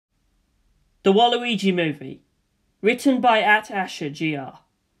The Waluigi Movie. Written by Asher Gr.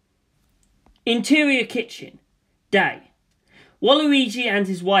 Interior kitchen. Day. Waluigi and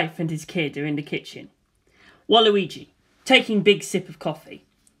his wife and his kid are in the kitchen. Waluigi, taking big sip of coffee.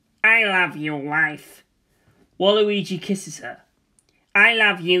 I love you, wife. Waluigi kisses her. I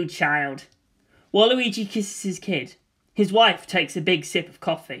love you, child. Waluigi kisses his kid. His wife takes a big sip of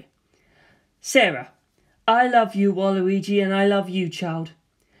coffee. Sarah. I love you, Waluigi, and I love you, child.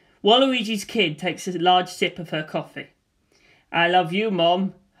 Waluigi's kid takes a large sip of her coffee. I love you,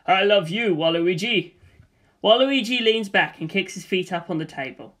 Mom. I love you, Waluigi. Waluigi leans back and kicks his feet up on the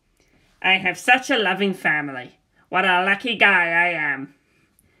table. I have such a loving family. What a lucky guy I am.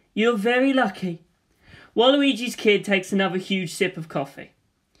 You're very lucky. Waluigi's kid takes another huge sip of coffee.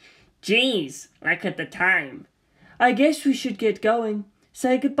 Geez, look at the time. I guess we should get going.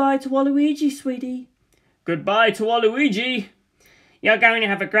 Say goodbye to Waluigi, sweetie. Goodbye to Waluigi. You're going to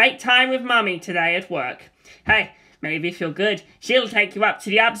have a great time with Mummy today at work. Hey, maybe if you're good, she'll take you up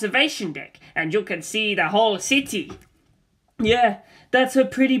to the observation deck and you can see the whole city. Yeah, that's a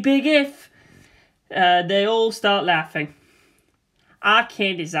pretty big if. They all start laughing. Our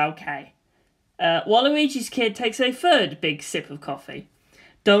kid is okay. Waluigi's kid takes a third big sip of coffee.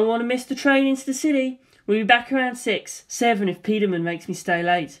 Don't want to miss the train into the city. We'll be back around 6, 7 if Peterman makes me stay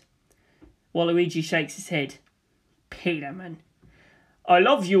late. Waluigi shakes his head. Peterman. I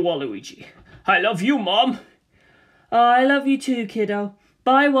love you, Waluigi. I love you, Mom. Oh, I love you too, kiddo.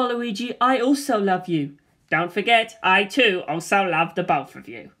 Bye, Waluigi. I also love you. Don't forget, I too also love the both of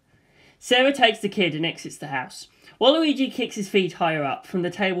you. Sarah takes the kid and exits the house. Waluigi kicks his feet higher up, from the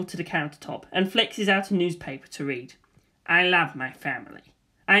table to the countertop, and flexes out a newspaper to read. I love my family.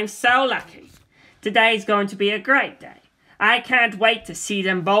 I'm so lucky. Today's going to be a great day. I can't wait to see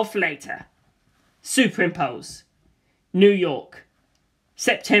them both later. Superimpose. New York.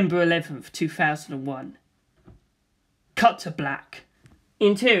 September 11th, 2001. Cut to black.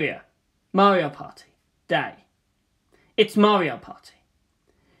 Interior. Mario Party. Day. It's Mario Party.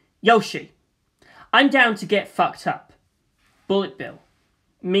 Yoshi. I'm down to get fucked up. Bullet Bill.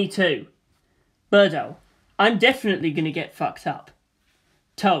 Me too. Birdo. I'm definitely gonna get fucked up.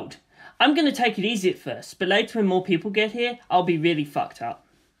 Toad. I'm gonna take it easy at first, but later when more people get here, I'll be really fucked up.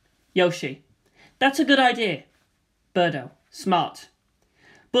 Yoshi. That's a good idea. Birdo. Smart.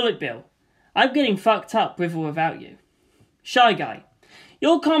 Bullet Bill. I'm getting fucked up with or without you. Shy Guy.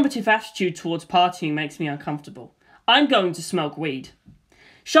 Your combative attitude towards partying makes me uncomfortable. I'm going to smoke weed.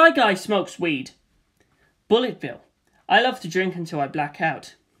 Shy Guy smokes weed. Bullet Bill. I love to drink until I black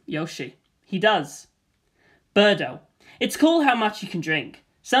out. Yoshi. He does. Birdo. It's cool how much he can drink.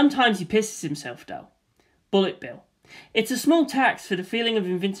 Sometimes he pisses himself though. Bullet Bill. It's a small tax for the feeling of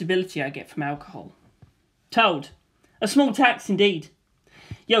invincibility I get from alcohol. Toad. A small tax indeed.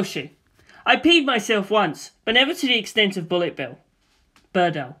 Yoshi. I peed myself once, but never to the extent of Bullet Bill.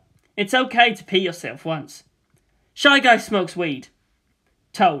 Birdo. It's okay to pee yourself once. Shy Guy smokes weed.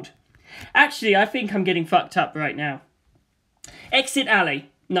 Toad. Actually, I think I'm getting fucked up right now. Exit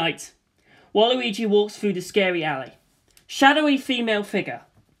alley. Night. Waluigi walks through the scary alley. Shadowy female figure.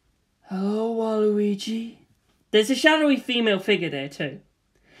 Hello, Waluigi. There's a shadowy female figure there too.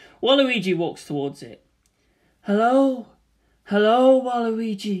 Waluigi walks towards it. Hello. Hello,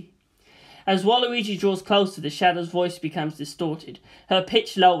 Waluigi. As Waluigi draws closer, the shadow's voice becomes distorted. Her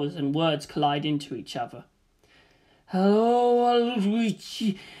pitch lowers and words collide into each other. Hello,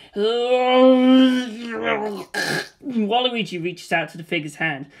 Waluigi. Waluigi reaches out to the figure's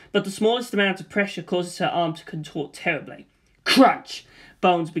hand, but the smallest amount of pressure causes her arm to contort terribly. Crunch!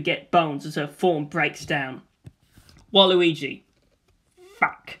 Bones beget bones as her form breaks down. Waluigi.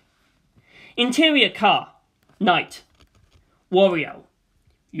 Fuck. Interior car. Night. Wario.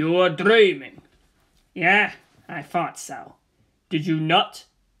 You're dreaming. Yeah, I thought so. Did you nut?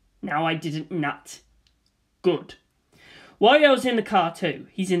 No, I didn't nut. Good. Wario's in the car too.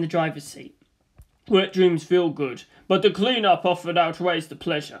 He's in the driver's seat. Wet dreams feel good, but the clean-up often outweighs the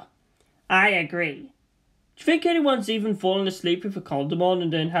pleasure. I agree. Do you think anyone's even fallen asleep with a condom on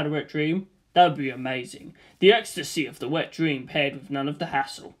and then had a wet dream? That'd be amazing. The ecstasy of the wet dream paired with none of the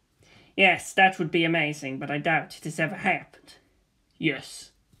hassle. Yes, that would be amazing, but I doubt it has ever happened.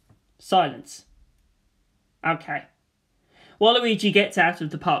 Yes. Silence. Okay. Waluigi gets out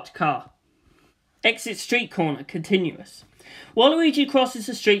of the parked car. Exit street corner, continuous. Waluigi crosses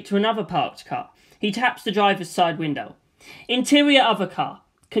the street to another parked car. He taps the driver's side window. Interior other car,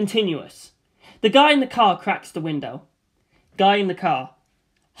 continuous. The guy in the car cracks the window. Guy in the car.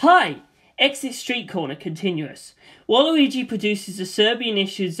 Hi! Exit street corner, continuous. Waluigi produces a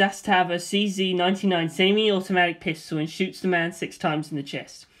Serbian-issued Zastava CZ-99 semi-automatic pistol and shoots the man 6 times in the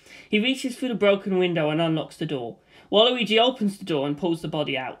chest. He reaches through the broken window and unlocks the door. Waluigi opens the door and pulls the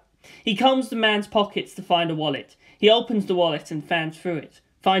body out. He combs the man's pockets to find a wallet. He opens the wallet and fans through it,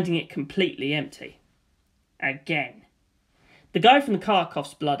 finding it completely empty. Again. The guy from the car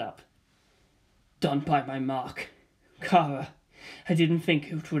coughs blood up. Done by my mark. Kara, I didn't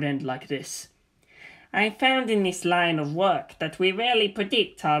think it would end like this. I found in this line of work that we rarely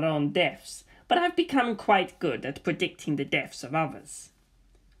predict our own deaths, but I've become quite good at predicting the deaths of others.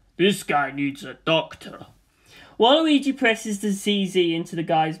 This guy needs a doctor. Waluigi presses the CZ into the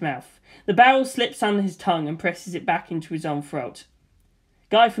guy's mouth. The barrel slips under his tongue and presses it back into his own throat.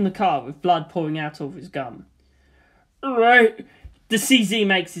 Guy from the car with blood pouring out over his gum. Right. The CZ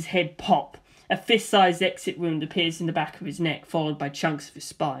makes his head pop. A fist-sized exit wound appears in the back of his neck, followed by chunks of his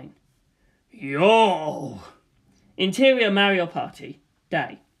spine. Yo! Interior Mario Party.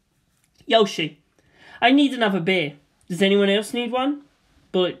 Day. Yoshi. I need another beer. Does anyone else need one?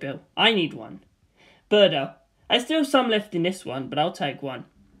 Bullet Bill. I need one. Birdo. I still have some left in this one, but I'll take one.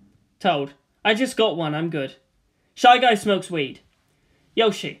 Toad. I just got one, I'm good. Shy Guy smokes weed.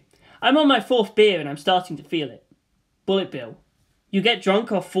 Yoshi. I'm on my 4th beer and I'm starting to feel it. Bullet Bill. You get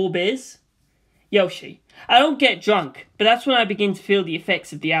drunk off 4 beers? Yoshi. I don't get drunk, but that's when I begin to feel the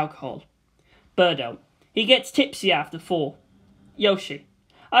effects of the alcohol. Birdo. He gets tipsy after 4. Yoshi.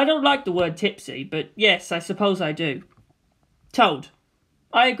 I don't like the word tipsy, but yes, I suppose I do. Toad.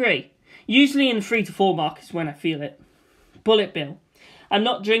 I agree. Usually in the 3 to 4 mark is when I feel it. Bullet Bill. I'm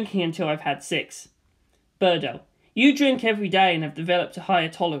not drinking until I've had 6. Birdo. You drink every day and have developed a higher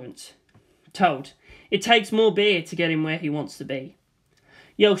tolerance. Toad. It takes more beer to get him where he wants to be.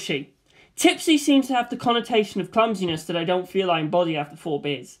 Yoshi. Tipsy seems to have the connotation of clumsiness that I don't feel I embody after 4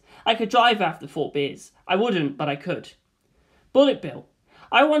 beers. I could drive after 4 beers. I wouldn't, but I could. Bullet Bill.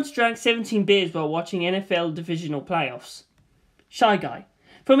 I once drank 17 beers while watching NFL divisional playoffs. Shy Guy.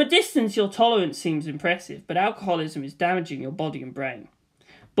 From a distance your tolerance seems impressive, but alcoholism is damaging your body and brain.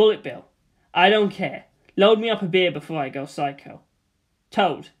 Bullet Bill. I don't care. Load me up a beer before I go psycho.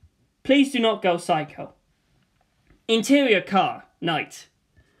 Toad. Please do not go psycho. Interior car. Night.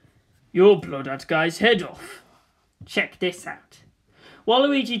 You'll blow that guy's head off. Check this out.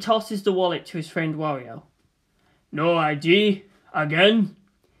 Waluigi tosses the wallet to his friend Wario. No ID? Again?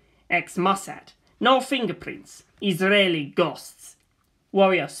 Ex-Mossad. No fingerprints. Israeli ghosts.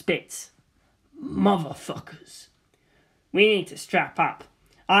 Wario spits. Motherfuckers. We need to strap up.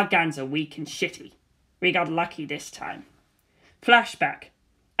 Our guns are weak and shitty. We got lucky this time. Flashback.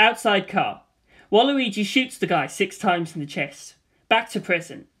 Outside car. Waluigi shoots the guy 6 times in the chest. Back to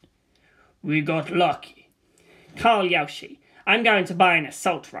present. We got lucky. Call Yoshi. I'm going to buy an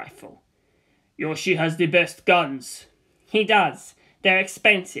assault rifle. Yoshi has the best guns. He does. They're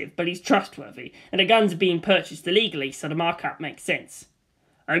expensive, but he's trustworthy, and the guns are being purchased illegally, so the markup makes sense.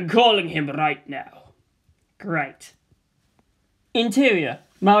 I'm calling him right now. Great. Interior,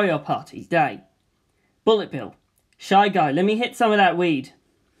 Mario Party, day. Bullet Bill. Shy Guy, let me hit some of that weed.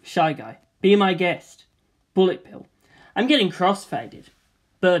 Shy Guy. Be my guest. Bullet Bill. I'm getting crossfaded.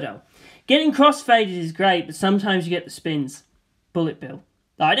 Birdo. Getting crossfaded is great, but sometimes you get the spins. Bullet Bill.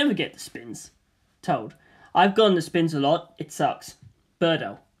 I never get the spins. Toad. I've gotten the spins a lot. It sucks.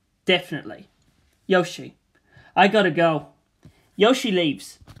 Birdo. Definitely. Yoshi. I gotta go. Yoshi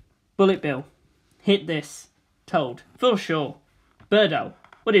leaves. Bullet Bill. Hit this. Toad. For sure. Birdo.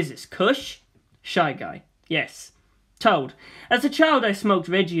 What is this, Kush? Shy Guy. Yes. Toad. As a child I smoked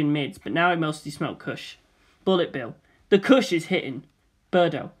Reggie and Mids, but now I mostly smoke Kush. Bullet Bill. The Kush is hitting.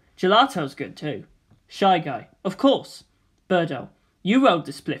 Birdo. Gelato's good too. Shy Guy. Of course. Birdo. You rolled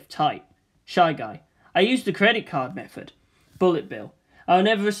the spliff tight. Shy Guy. I used the credit card method. Bullet Bill. I'll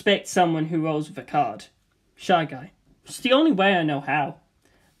never respect someone who rolls with a card. Shy Guy. It's the only way I know how.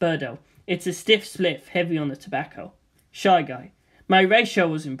 Birdo. It's a stiff spliff, heavy on the tobacco. Shy Guy. My ratio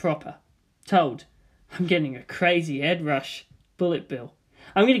was improper. Toad. I'm getting a crazy head rush. Bullet Bill.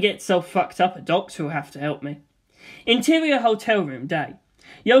 I'm going to get so fucked up a doctor will have to help me. Interior hotel room, day.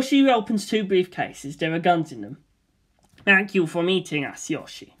 Yoshi opens 2 briefcases. There are guns in them. Thank you for meeting us,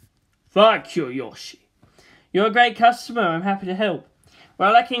 Yoshi. Thank you, Yoshi. You're a great customer. I'm happy to help.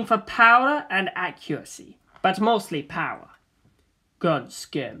 We're looking for power and accuracy, but mostly power. Guns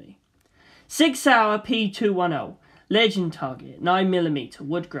scare me. 6 hour P210. Legend target. 9mm.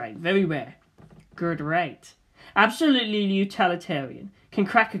 Wood grain. Very rare. Good rate. Absolutely utilitarian. Can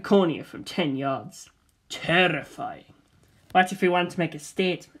crack a cornea from 10 yards. Terrifying. What if we want to make a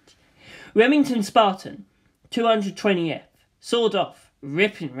statement? Remington Spartan. 220F. Sawed off.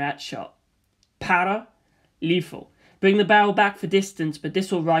 Ripping rat shot. Para. Lethal. Bring the barrel back for distance, but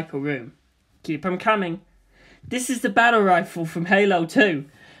this will rifle room. Keep 'em coming. This is the battle rifle from Halo 2.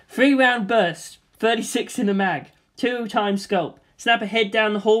 3-round burst, 36 in the mag, 2 times scope. Snap a head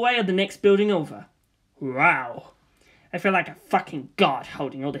down the hallway or the next building over. Wow. I feel like a fucking god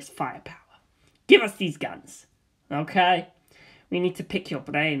holding all this firepower. Give us these guns. Okay? We need to pick your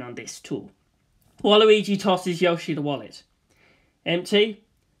brain on this too. Waluigi tosses Yoshi the wallet. Empty?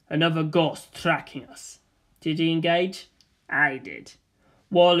 Another ghost tracking us. Did he engage? I did.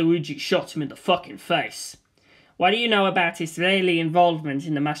 Waluigi shot him in the fucking face. What do you know about Israeli involvement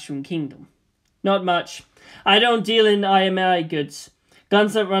in the Mushroom Kingdom? Not much. I don't deal in IMI goods.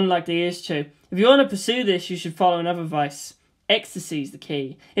 Guns don't run like they used to. If you want to pursue this, you should follow another vice. Ecstasy's the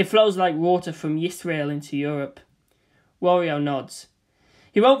key. It flows like water from Israel into Europe. Wario nods.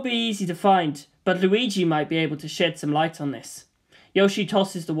 He won't be easy to find, but Luigi might be able to shed some light on this. Yoshi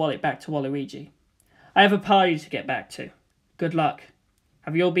tosses the wallet back to Waluigi. I have a party to get back to. Good luck.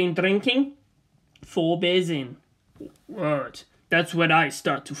 Have you all been drinking? 4 beers in. Word. That's when I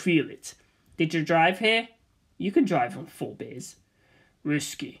start to feel it. Did you drive here? You can drive on 4 beers.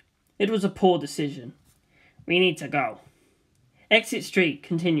 Risky. It was a poor decision. We need to go. Exit street,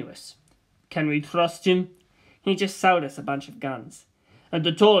 continuous. Can we trust him? He just sold us a bunch of guns. And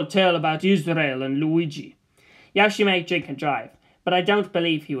a tall tale about Israel and Luigi. Yoshi may drink and drive, but I don't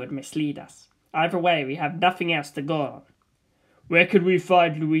believe he would mislead us. Either way, we have nothing else to go on. Where could we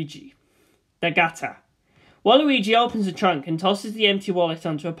find Luigi? The gutter. Waluigi opens the trunk and tosses the empty wallet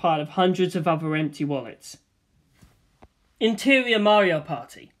onto a pile of hundreds of other empty wallets. Interior Mario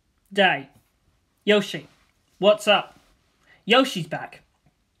Party. Day. Yoshi. What's up? Yoshi's back.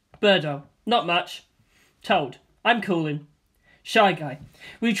 Birdo. Not much. Toad. I'm cooling. Shy Guy.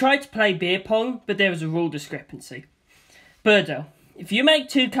 We tried to play beer pong, but there was a rule discrepancy. Birdo. If you make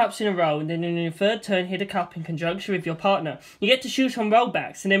 2 cups in a row and then in your third turn hit a cup in conjunction with your partner, you get to shoot on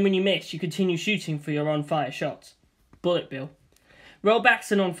rollbacks, and then when you miss, you continue shooting for your on-fire shots. Bullet Bill.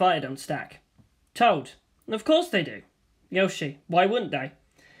 Rollbacks and on-fire don't stack. Toad. Of course they do. Yoshi. Why wouldn't they?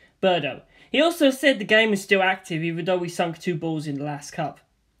 Birdo. He also said the game is still active even though we sunk 2 balls in the last cup.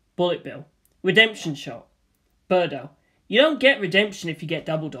 Bullet Bill. Redemption shot. Birdo. You don't get redemption if you get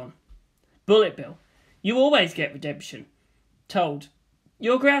doubled on. Bullet Bill. You always get redemption. Toad.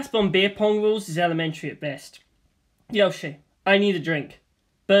 Your grasp on beer pong rules is elementary at best. Yoshi. I need a drink.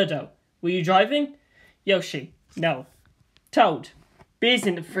 Birdo. Were you driving? Yoshi. No. Toad. Beer's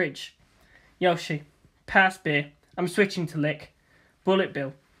in the fridge. Yoshi. Pass beer. I'm switching to lick. Bullet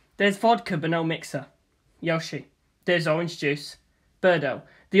Bill. There's vodka but no mixer. Yoshi. There's orange juice. Birdo.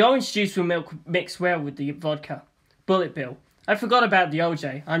 The orange juice will mix well with the vodka. Bullet Bill. I forgot about the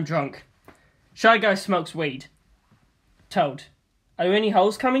OJ. I'm drunk. Shy Guy smokes weed. Toad. Are there any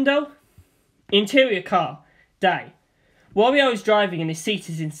holes coming though? Interior car. Day. Wario is driving and his seat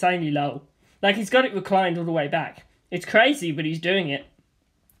is insanely low. Like he's got it reclined all the way back. It's crazy, but he's doing it.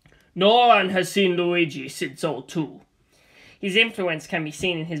 No one has seen Luigi since 02. His influence can be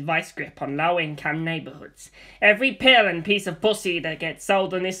seen in his vice grip on low-income neighborhoods. Every pill and piece of pussy that gets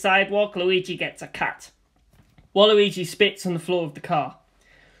sold on this sidewalk, Luigi gets a cut. Waluigi spits on the floor of the car.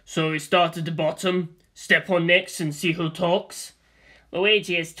 So we start at the bottom, step on next and see who talks?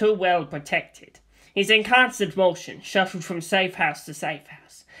 Luigi is too well protected. He's in constant motion, shuffled from safe house to safe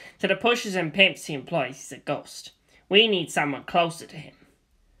house. To the pushers and pimps he employs, he's a ghost. We need someone closer to him.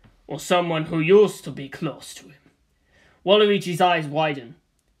 Or someone who used to be close to him. Waluigi's eyes widen.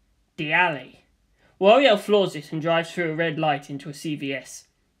 The alley. Wario floors it and drives through a red light into a CVS.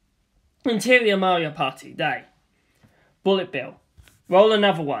 Interior Mario Party. Day. Bullet Bill. Roll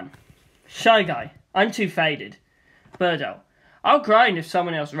another one. Shy Guy. I'm too faded. Birdo. I'll grind if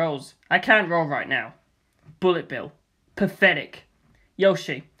someone else rolls. I can't roll right now. Bullet Bill. Pathetic.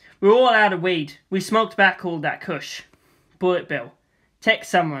 Yoshi. We're all out of weed. We smoked back all that kush. Bullet Bill. Text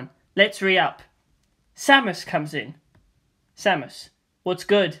someone. Let's re-up. Samus comes in. Samus. What's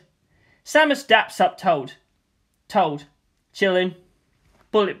good? Samus daps up Toad. Toad. Chillin'.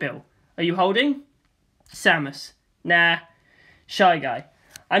 Bullet Bill. Are you holding? Samus. Nah. Shy Guy.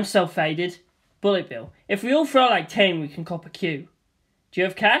 I'm so faded. Bullet Bill. If we all throw like 10, we can cop a queue. Do you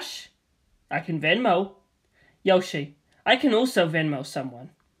have cash? I can Venmo. Yoshi. I can also Venmo someone.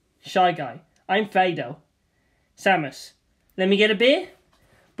 Shy Guy. I'm Fado. Samus. Let me get a beer?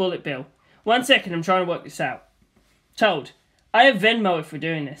 Bullet Bill. 1 second, I'm trying to work this out. Toad. I have Venmo if we're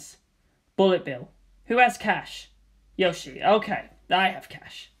doing this. Bullet Bill. Who has cash? Yoshi. Okay, I have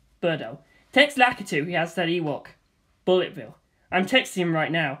cash. Birdo. Text Lakitu, he has that Ewok. Bullet Bill. I'm texting him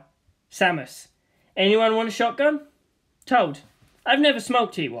right now. Samus. Anyone want a shotgun? Toad. I've never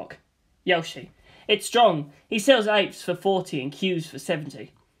smoked Ewok. Yoshi. It's strong. He sells apes for 40 and Qs for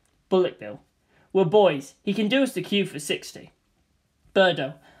 70. Bullet Bill. We're boys. He can do us the Q for 60.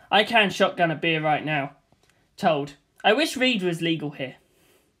 Birdo. I can't shotgun a beer right now. Toad. I wish Reed was legal here.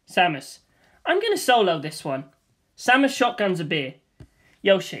 Samus. I'm going to solo this one. Samus shotguns a beer.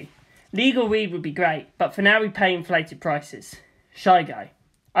 Yoshi. Legal Reed would be great, but for now we pay inflated prices. Shy Guy.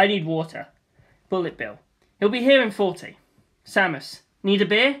 I need water. Bullet Bill. He'll be here in 40. Samus. Need a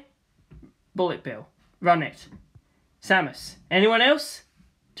beer? Bullet Bill. Run it. Samus. Anyone else?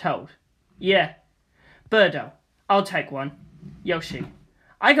 Toad. Yeah. Birdo. I'll take one. Yoshi.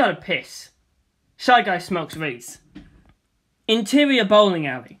 I gotta piss. Shy Guy smokes Reeds. Interior bowling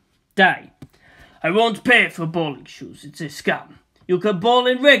alley. Day. I won't pay for bowling shoes. It's a scam. You can bowl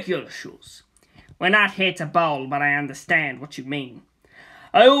in regular shoes. We're not here to bowl, but I understand what you mean.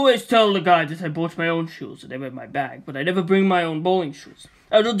 I always tell the guy that I bought my own shoes and they were in my bag, but I never bring my own bowling shoes.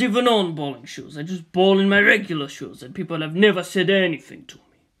 I don't even own bowling shoes. I just bowl in my regular shoes, and people have never said anything to me.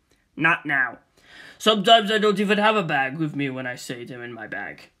 Not now. Sometimes I don't even have a bag with me when I say they're in my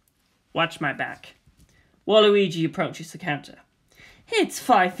bag. Watch my back. Waluigi approaches the counter. It's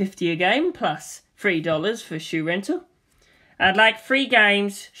 $5.50 a game, plus $3 for shoe rental. I'd like 3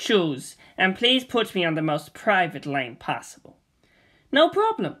 games, shoes, and please put me on the most private lane possible. No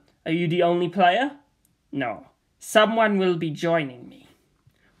problem. Are you the only player? No. Someone will be joining me.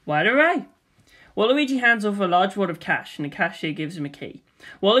 What array? Waluigi hands over a large wad of cash and the cashier gives him a key.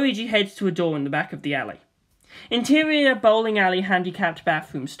 Waluigi heads to a door in the back of the alley. Interior bowling alley handicapped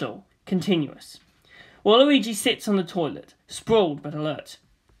bathroom stall. Continuous. Waluigi sits on the toilet, sprawled but alert.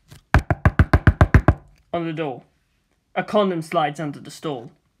 On the door. A condom slides under the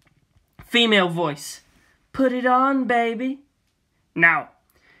stall. Female voice. Put it on, baby. Now.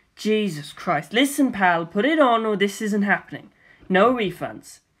 Jesus Christ. Listen, pal. Put it on or this isn't happening. No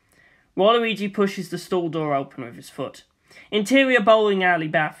refunds. Waluigi pushes the stall door open with his foot. Interior bowling alley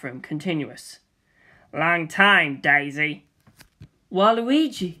bathroom. Continuous. Long time, Daisy.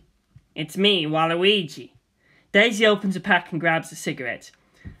 Waluigi. It's me, Waluigi. Daisy opens a pack and grabs a cigarette.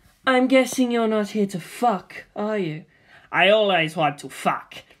 I'm guessing you're not here to fuck, are you? I always want to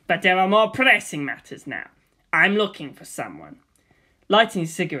fuck, but there are more pressing matters now. I'm looking for someone. Lighting a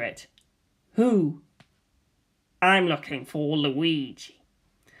cigarette. Who? I'm looking for Luigi.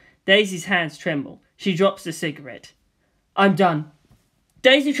 Daisy's hands tremble. She drops the cigarette. I'm done.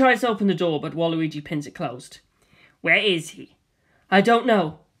 Daisy tries to open the door, but Waluigi pins it closed. Where is he? I don't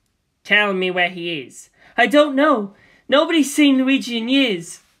know. Tell me where he is. I don't know. Nobody's seen Luigi in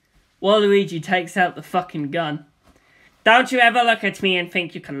years. Waluigi takes out the fucking gun. Don't you ever look at me and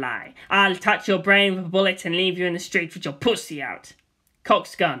think you can lie. I'll touch your brain with a bullet and leave you in the street with your pussy out.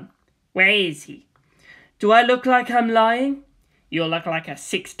 Cocks gun. Where is he? Do I look like I'm lying? You look like a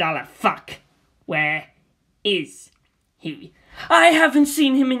 $6 fuck. Where is he? I haven't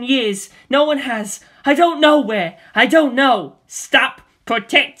seen him in years. No one has. I don't know where. I don't know. Stop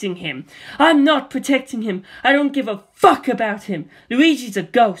protecting him. I'm not protecting him. I don't give a fuck about him. Luigi's a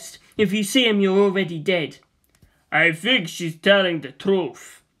ghost. If you see him, you're already dead. I think she's telling the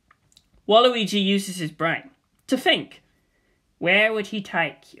truth. Waluigi uses his brain to think. Where would he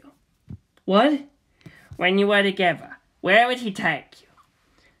take you? What? When you were together, where would he take you?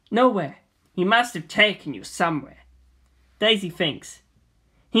 Nowhere. He must have taken you somewhere. Daisy thinks.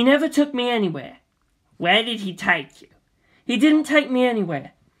 He never took me anywhere. Where did he take you? He didn't take me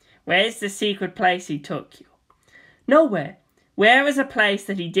anywhere. Where's the secret place he took you? Nowhere. Where is a place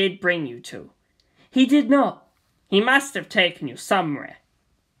that he did bring you to? He did not. He must have taken you somewhere.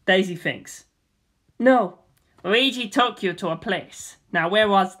 Daisy thinks. No. Luigi took you to a place. Now where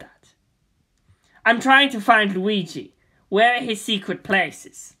was that? I'm trying to find Luigi. Where are his secret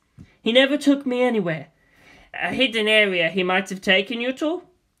places? He never took me anywhere. A hidden area he might have taken you to?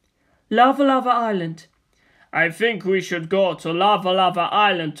 Lava Lava Island. I think we should go to Lava Lava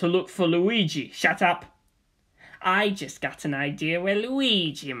Island to look for Luigi. Shut up. I just got an idea where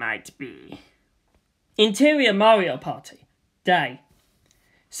Luigi might be. Interior Mario Party. Day.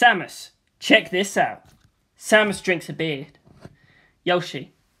 Samus, check this out. Samus drinks a beer.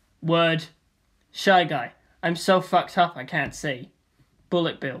 Yoshi. Word. Shy Guy. I'm so fucked up I can't see.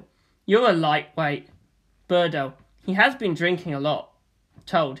 Bullet Bill. You're a lightweight. Birdo. He has been drinking a lot.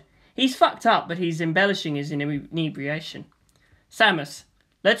 Toad. He's fucked up, but he's embellishing his inebriation. Samus.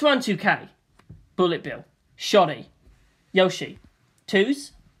 Let's run 2K. Bullet Bill. Shoddy. Yoshi.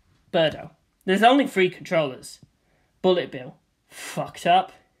 Twos? Birdo. There's only 3 controllers. Bullet Bill. Fucked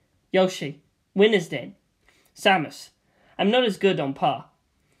up. Yoshi. Winner's Den. Samus. I'm not as good on par.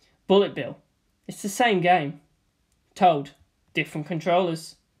 Bullet Bill. It's the same game. Toad. Different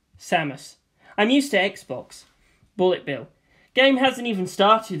controllers. Samus. I'm used to Xbox. Bullet Bill. Game hasn't even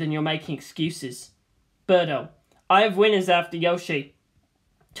started and you're making excuses. Birdo. I have winners after Yoshi.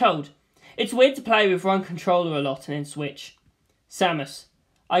 Toad, it's weird to play with one controller a lot and then switch. Samus,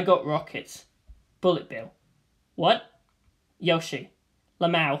 I got rockets. Bullet Bill, what? Yoshi,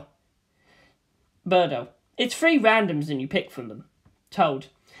 Lamau. Birdo, it's 3 randoms and you pick from them. Toad,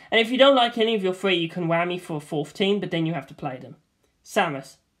 and if you don't like any of your 3, you can whammy for a 4th team, but then you have to play them.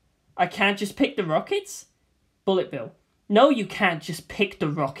 Samus, I can't just pick the rockets? Bullet Bill, no, you can't just pick the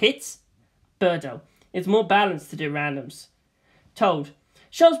rockets. Birdo, it's more balanced to do randoms. Toad,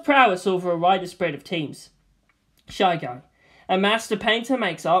 shows prowess over a wider spread of teams. Shy Guy, a master painter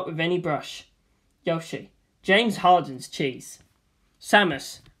makes art with any brush. Yoshi, James Harden's cheese.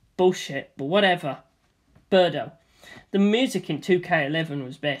 Samus, bullshit, but whatever. Birdo, the music in 2K11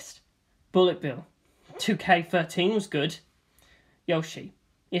 was best. Bullet Bill, 2K13 was good. Yoshi,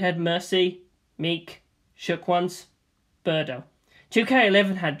 it had Mercy, Meek, Shook Ones. Birdo,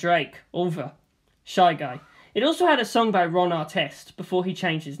 2K11 had Drake, Ulva. Shy Guy, it also had a song by Ron Artest before he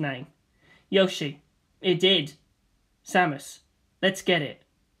changed his name. Yoshi, it did. Samus, let's get it.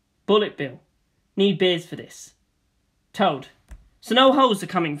 Bullet Bill, need beers for this. Toad, so no holes are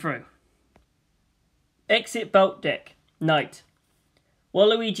coming through. Exit boat deck, night.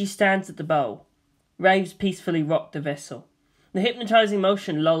 Waluigi stands at the bow. Waves peacefully rock the vessel. The hypnotizing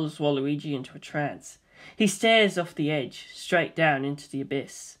motion lulls Waluigi into a trance. He stares off the edge, straight down into the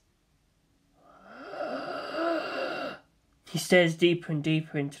abyss. He stares deeper and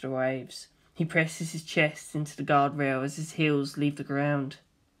deeper into the waves. He presses his chest into the guardrail as his heels leave the ground.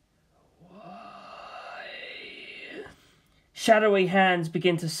 Why? Shadowy hands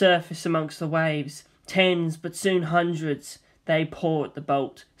begin to surface amongst the waves. Tens, but soon hundreds. They pour at the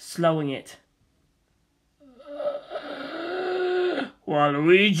boat, slowing it.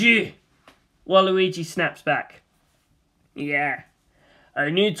 Waluigi! Waluigi snaps back. Yeah. I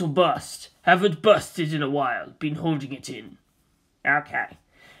need to bust. Haven't busted in a while. Been holding it in. Okay.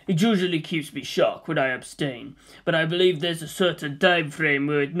 It usually keeps me sharp when I abstain, but I believe there's a certain time frame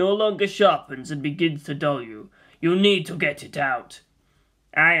where it no longer sharpens and begins to dull you. You'll need to get it out.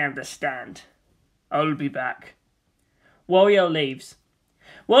 I understand. I'll be back. Wario leaves.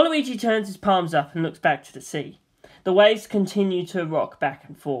 Waluigi turns his palms up and looks back to the sea. The waves continue to rock back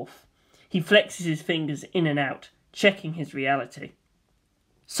and forth. He flexes his fingers in and out, checking his reality.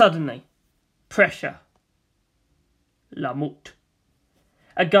 Suddenly, pressure. Lamut.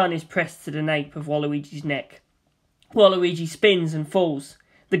 A gun is pressed to the nape of Waluigi's neck. Waluigi spins and falls.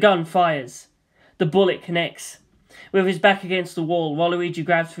 The gun fires. The bullet connects. With his back against the wall, Waluigi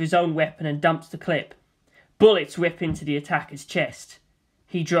grabs for his own weapon and dumps the clip. Bullets rip into the attacker's chest.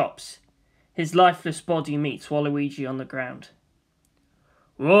 He drops. His lifeless body meets Waluigi on the ground.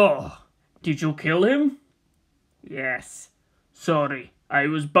 Whoa! Did you kill him? Yes. Sorry, I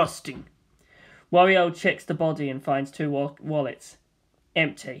was busting. Wario checks the body and finds 2 wallets.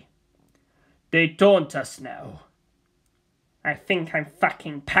 Empty. They taunt us now. I think I'm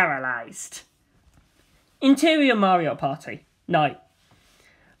fucking paralyzed. Interior Mario Party. Night.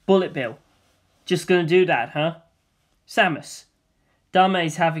 Bullet Bill. Just gonna do that, huh? Samus.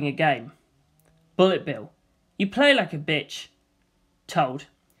 Dame's having a game. Bullet Bill. You play like a bitch. Toad.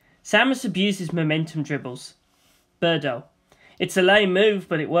 Samus abuses momentum dribbles. Birdo. It's a lame move,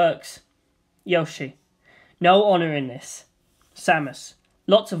 but it works. Yoshi. No honour in this. Samus.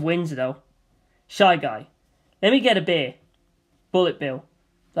 Lots of wins, though. Shy Guy. Let me get a beer. Bullet Bill.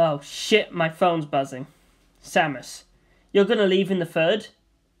 Oh, shit, my phone's buzzing. Samus. You're gonna leave in the 3rd?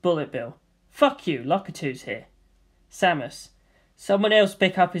 Bullet Bill. Fuck you, Lockatu's here. Samus. Someone else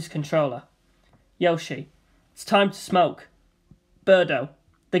pick up his controller. Yoshi. It's time to smoke. Birdo.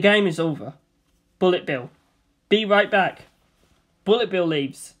 The game is over. Bullet Bill. Be right back. Bullet Bill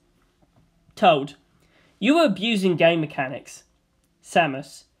leaves. Toad. You are abusing game mechanics.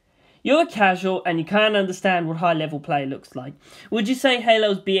 Samus. You're a casual and you can't understand what high-level play looks like. Would you say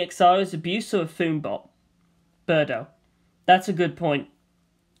Halo's BXR is abuse or a Foombot? Birdo. That's a good point.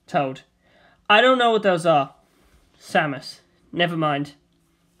 Toad. I don't know what those are. Samus. Never mind.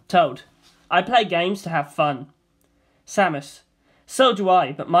 Toad. I play games to have fun. Samus. So do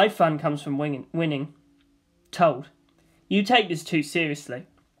I, but my fun comes from winning. Toad. You take this too seriously.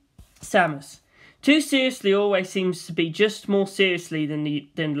 Samus. Too seriously always seems to be just more seriously than the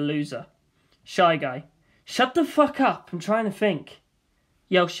loser. Shy Guy. Shut the fuck up, I'm trying to think.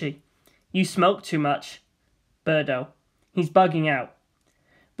 Yoshi. You smoke too much. Birdo. He's bugging out.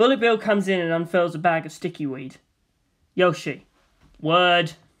 Bullet Bill comes in and unfurls a bag of sticky weed. Yoshi.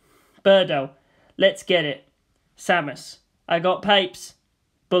 Word. Birdo. Let's get it. Samus. I got papes.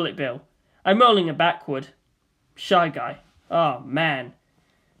 Bullet Bill. I'm rolling a backward. Shy Guy. Oh, man.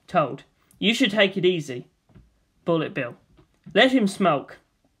 Toad. You should take it easy. Bullet Bill. Let him smoke.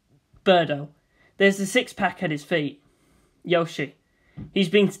 Birdo. There's a six-pack at his feet. Yoshi. He's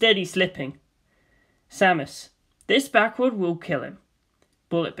been steady slipping. Samus. This backward will kill him.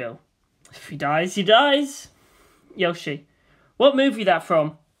 Bullet Bill. If he dies, he dies. Yoshi. What movie that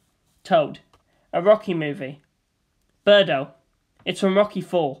from? Toad. A Rocky movie. Birdo. It's from Rocky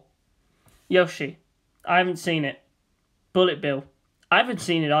 4. Yoshi. I haven't seen it. Bullet Bill. I haven't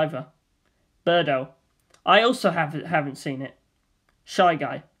seen it either. Birdo. I also haven't seen it. Shy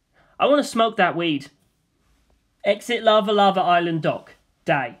Guy. I want to smoke that weed. Exit Lava Lava Island dock.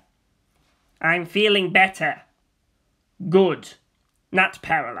 Day. I'm feeling better. Good. Not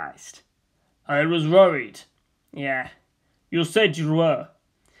paralysed. I was worried. Yeah. You said you were.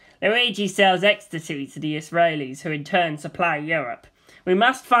 Luigi sells ecstasy to the Israelis, who in turn supply Europe. We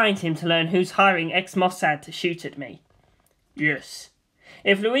must find him to learn who's hiring ex-Mossad to shoot at me. Yes.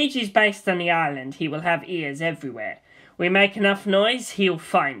 If Luigi's based on the island, he will have ears everywhere. We make enough noise, he'll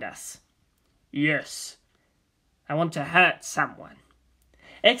find us. Yes. I want to hurt someone.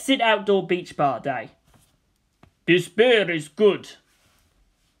 Exit outdoor beach bar day. This beer is good.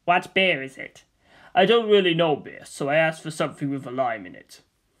 What beer is it? I don't really know beer, so I asked for something with a lime in it.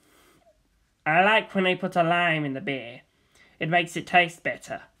 I like when they put a lime in the beer. It makes it taste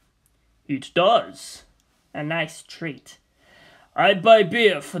better. It does. A nice treat. I buy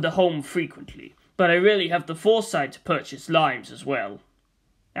beer for the home frequently, but I really have the foresight to purchase limes as well.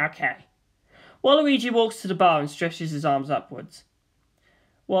 Okay. Waluigi walks to the bar and stretches his arms upwards.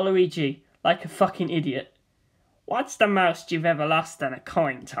 Waluigi, like a fucking idiot. What's the most you've ever lost on a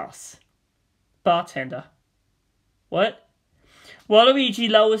coin toss? Bartender. What? Waluigi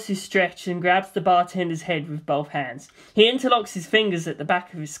lowers his stretch and grabs the bartender's head with both hands. He interlocks his fingers at the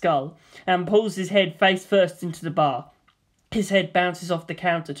back of his skull and pulls his head face first into the bar. His head bounces off the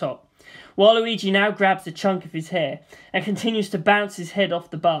countertop. Waluigi now grabs a chunk of his hair and continues to bounce his head off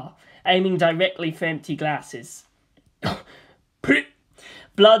the bar, aiming directly for empty glasses.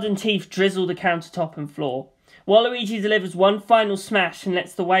 Blood and teeth drizzle the countertop and floor. Waluigi delivers one final smash and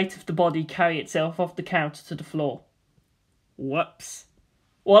lets the weight of the body carry itself off the counter to the floor. Whoops.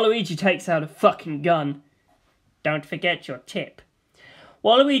 Waluigi takes out a fucking gun. Don't forget your tip.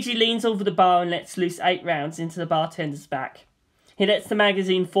 Waluigi leans over the bar and lets loose 8 rounds into the bartender's back. He lets the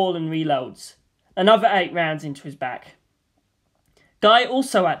magazine fall and reloads. Another 8 rounds into his back. Guy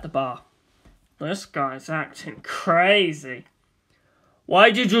also at the bar. This guy's acting crazy.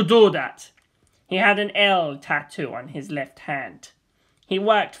 Why did you do that? He had an L tattoo on his left hand. He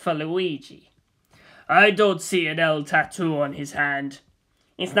worked for Luigi. I don't see an L tattoo on his hand.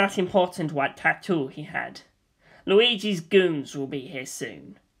 It's not important what tattoo he had. Luigi's goons will be here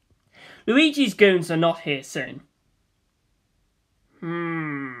soon. Luigi's goons are not here soon.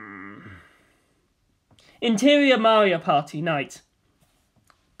 Interior Mario Party night.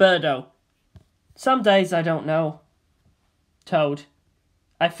 Birdo. Some days I don't know. Toad.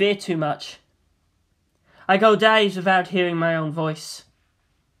 I fear too much. I go days without hearing my own voice.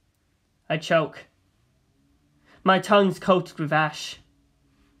 I choke. My tongue's coated with ash.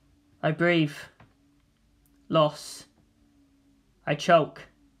 I breathe. Loss. I choke.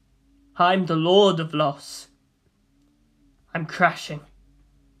 I'm the Lord of Loss. I'm crashing.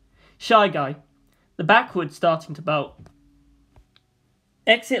 Shy Guy. The backward starting to bolt.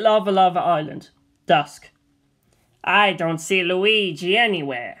 Exit Lava Lava Island. Dusk. I don't see Luigi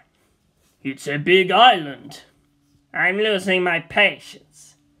anywhere. It's a big island. I'm losing my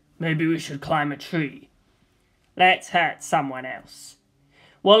patience. Maybe we should climb a tree. Let's hurt someone else.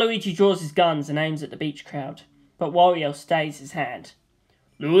 Waluigi draws his guns and aims at the beach crowd, but Wario stays his hand.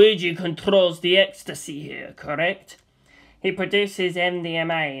 Luigi controls the ecstasy here, correct? He produces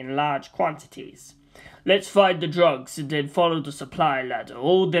MDMA in large quantities. Let's find the drugs and then follow the supply ladder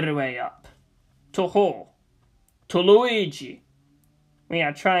all the way up. To who? To Luigi. We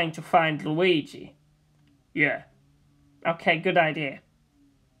are trying to find Luigi. Yeah. Okay, good idea.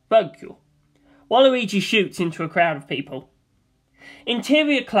 Thank you. Waluigi shoots into a crowd of people.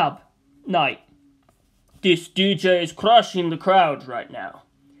 Interior Club. Night. This DJ is crushing the crowd right now.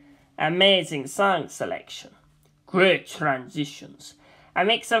 Amazing song selection. Great transitions. A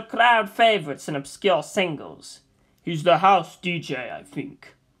mix of crowd favourites and obscure singles. He's the house DJ, I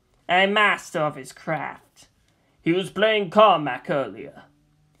think. A master of his craft. He was playing Carmack earlier.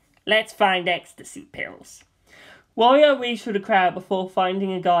 Let's find ecstasy pills. Wario weaves through the crowd before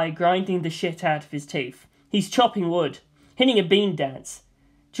finding a guy grinding the shit out of his teeth. He's chopping wood, hitting a bean dance.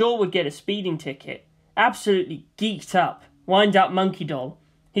 Jaw would get a speeding ticket. Absolutely geeked up. Wind up monkey doll.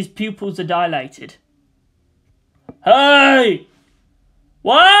 His pupils are dilated. Hey!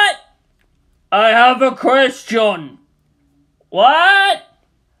 What? I have a question. What?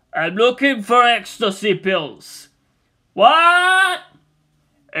 I'm looking for ecstasy pills. What?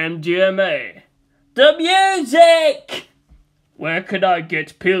 MDMA. The music! Where can I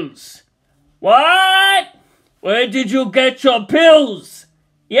get pills? What? Where did you get your pills?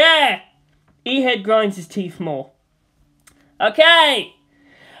 Yeah. E-head grinds his teeth more. Okay.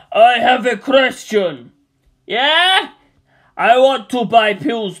 I have a question. Yeah? I want to buy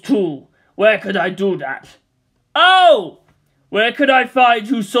pills too. Where could I do that? Oh! Where could I find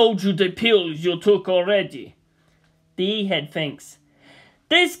who sold you the pills you took already? The E-head thinks.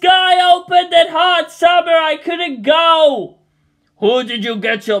 This guy opened at Hot Summer. I couldn't go. Who did you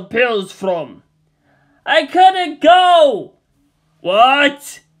get your pills from? I couldn't go.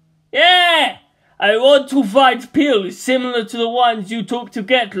 What? Yeah. I want to find pills similar to the ones you took to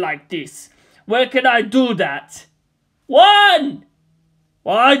get like this. Where can I do that? One.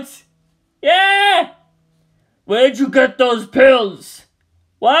 What? Yeah. Where'd you get those pills?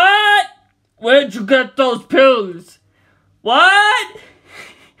 What? Where'd you get those pills? What?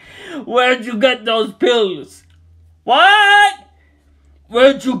 Where'd you get those pills? What?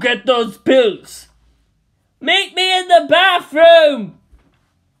 Where'd you get those pills? Meet me in the bathroom!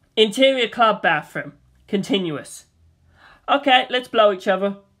 Interior club bathroom. Continuous. Okay, let's blow each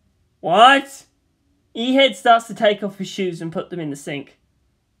other. What? E-head starts to take off his shoes and put them in the sink.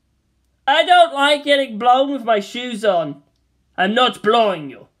 I don't like getting blown with my shoes on. I'm not blowing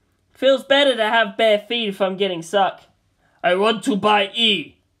you. Feels better to have bare feet if I'm getting sucked. I want to buy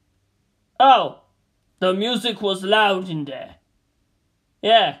E. Oh, the music was loud in there.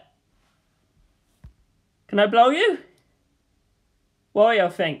 Yeah. Can I blow you?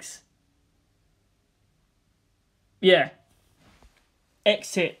 Wario thinks. Yeah.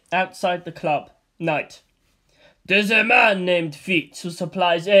 Exit outside the club. Night. There's a man named Fitz who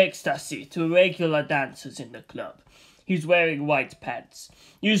supplies ecstasy to regular dancers in the club. He's wearing white pants.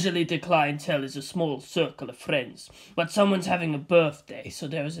 Usually the clientele is a small circle of friends, but someone's having a birthday, so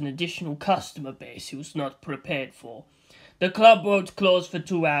there is an additional customer base he was not prepared for. The club won't close for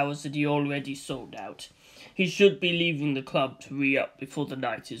 2 hours and he already sold out. He should be leaving the club to re-up before the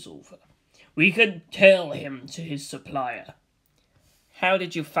night is over. We could tell him to his supplier. How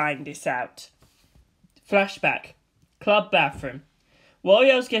did you find this out? Flashback. Club bathroom.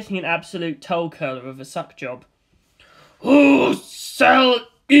 Wario's getting an absolute toe curler of a suck job. Who sell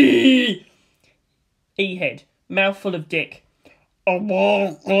E? E-head. Mouthful of dick.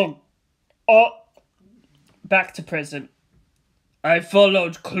 Oh. Back to prison. I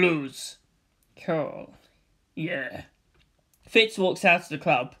followed clues. Cool. Yeah. Fitz walks out of the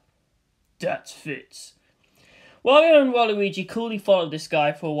club. That's Fitz. Wario and Waluigi coolly follow this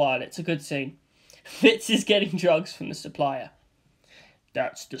guy for a while. It's a good scene. Fitz is getting drugs from the supplier.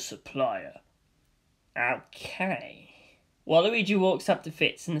 That's the supplier. Okay. Waluigi walks up to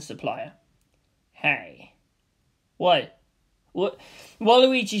Fitz and the supplier. Hey. What?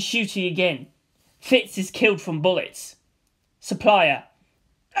 Waluigi's shooting again. Fitz is killed from bullets. Supplier.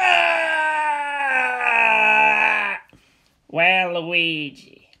 Ah!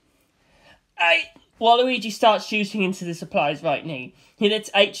 Waluigi. Waluigi starts shooting into the supplier's right knee. He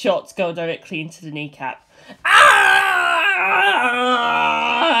lets 8 shots go directly into the kneecap. Ah!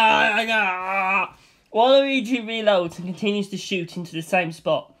 Waluigi reloads and continues to shoot into the same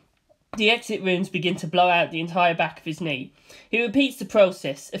spot. The exit wounds begin to blow out the entire back of his knee. He repeats the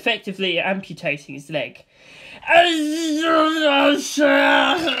process, effectively amputating his leg.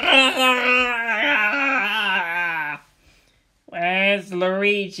 Where's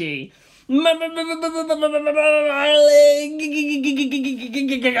Luigi?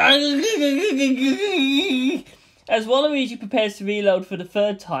 As Waluigi prepares to reload for the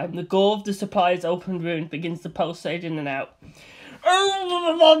 3rd time, the gore of the supplier's open wound begins to pulsate in and out.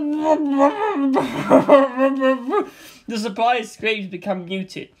 The supplier's screams become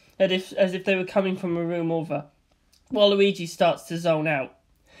muted, as if they were coming from a room over. Waluigi starts to zone out.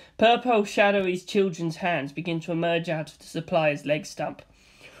 Purple, shadowy children's hands begin to emerge out of the supplier's leg stump.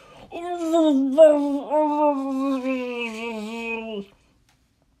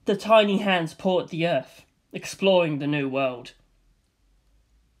 The tiny hands paw at the earth, exploring the new world.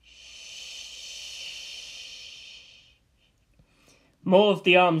 More of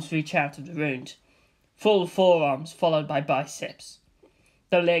the arms reach out of the wound. Full forearms followed by biceps.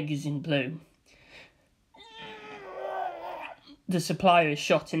 The leg is in bloom. The supplier is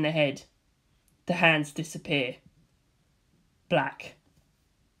shot in the head. The hands disappear. Black.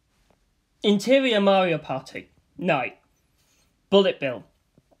 Interior Mario Party. Night. Bullet Bill.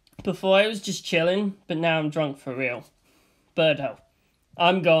 Before I was just chilling, but now I'm drunk for real. Birdo.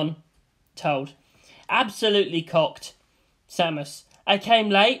 I'm gone. Toad. Absolutely cocked. Samus. I came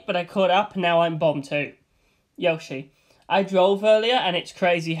late, but I caught up and now I'm bomb too. Yoshi. I drove earlier and it's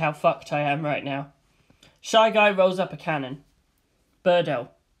crazy how fucked I am right now. Shy Guy rolls up a cannon. Birdo.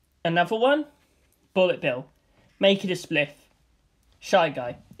 Another one? Bullet Bill. Make it a spliff. Shy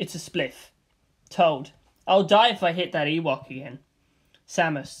Guy. It's a spliff. Toad. I'll die if I hit that Ewok again.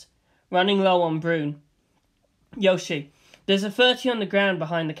 Samus. Running low on Brune. Yoshi. There's a 30 on the ground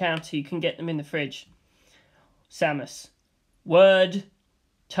behind the counter. You can get them in the fridge. Samus. Word.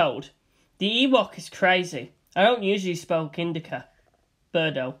 Toad. The Ewok is crazy. I don't usually smoke indica.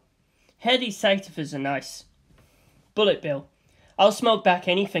 Birdo. Heady sativas are nice. Bullet Bill. I'll smoke back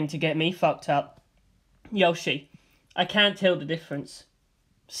anything to get me fucked up. Yoshi. I can't tell the difference.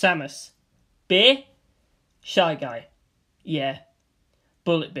 Samus. Beer? Shy Guy. Yeah.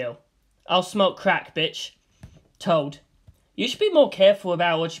 Bullet Bill. I'll smoke crack, bitch. Toad. You should be more careful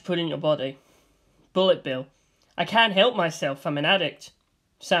about what you put in your body. Bullet Bill. I can't help myself, I'm an addict.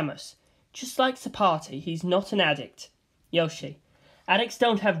 Samus. Just likes to party, he's not an addict. Yoshi. Addicts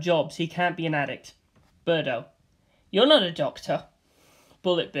don't have jobs, he can't be an addict. Birdo. You're not a doctor.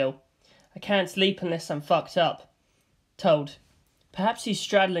 Bullet Bill. I can't sleep unless I'm fucked up. Toad. Perhaps he's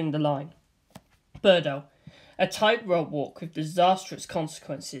straddling the line. Birdo. A tightrope walk with disastrous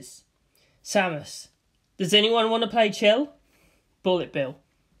consequences. Samus. Does anyone want to play chill? Bullet Bill.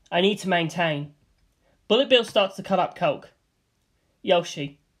 I need to maintain. Bullet Bill starts to cut up coke.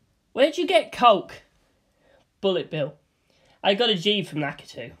 Yoshi. Where'd you get coke? Bullet Bill. I got a G from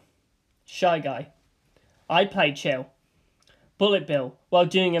Lakitu. Shy Guy. I play chill. Bullet Bill, while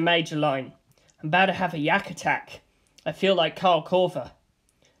doing a major line. I'm about to have a yak attack. I feel like Carl Corver.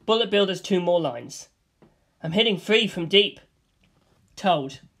 Bullet Bill does 2 more lines. I'm hitting 3 from deep.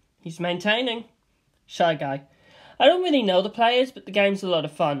 Toad. He's maintaining. Shy Guy. I don't really know the players, but the game's a lot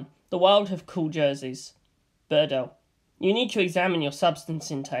of fun. The Wild have cool jerseys. Birdo. You need to examine your substance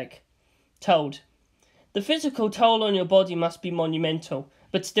intake. Toad. The physical toll on your body must be monumental,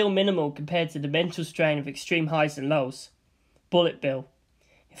 but still minimal compared to the mental strain of extreme highs and lows. Bullet Bill.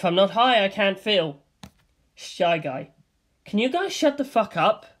 If I'm not high, I can't feel. Shy Guy. Can you guys shut the fuck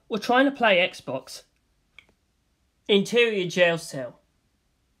up? We're trying to play Xbox. Interior jail cell.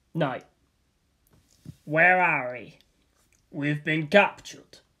 Night. Where are we? We've been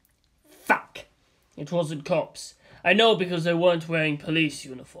captured. Fuck. It wasn't cops. I know because they weren't wearing police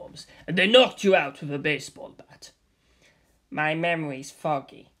uniforms, and they knocked you out with a baseball bat. My memory's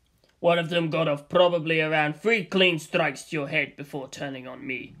foggy. One of them got off probably around 3 clean strikes to your head before turning on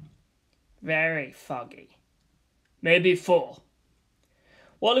me. Very foggy. Maybe 4.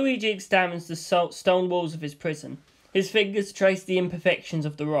 Waluigi examines the stone walls of his prison. His fingers trace the imperfections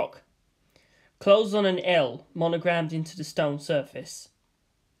of the rock. Close on an L monogrammed into the stone surface.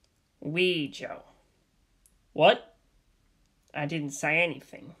 Ouija. What? I didn't say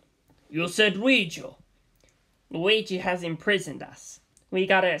anything. You said Ouija. Luigi has imprisoned us. We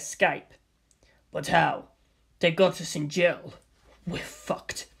gotta escape. But how? They got us in jail. We're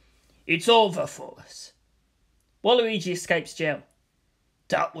fucked. It's over for us. Waluigi escapes jail.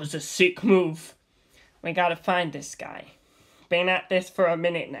 That was a sick move. We gotta find this guy. Been at this for a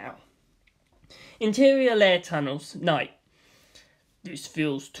minute now. Interior lair tunnels. Night. This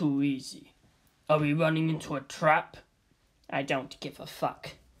feels too easy. Are we running into a trap? I don't give a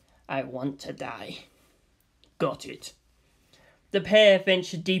fuck. I want to die. Got it. The pair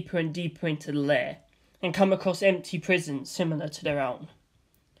venture deeper and deeper into the lair and come across empty prisons similar to their own.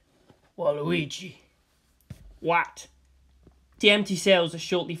 Waluigi. What? The empty cells are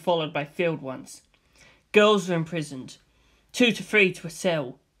shortly followed by filled ones. Girls are imprisoned, 2 to 3 to a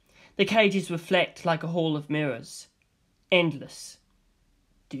cell. The cages reflect like a hall of mirrors. Endless.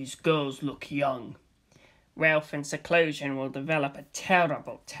 These girls look young. Ralph in seclusion will develop a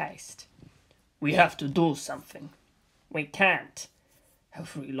terrible taste. We have to do something. We can't.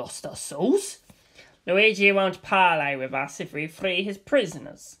 Have we lost our souls? Luigi won't parley with us if we free his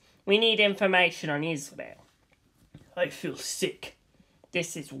prisoners. We need information on Israel. I feel sick.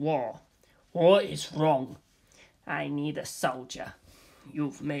 This is war. War is wrong. I need a soldier.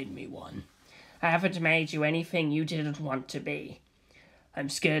 You've made me one. I haven't made you anything you didn't want to be. I'm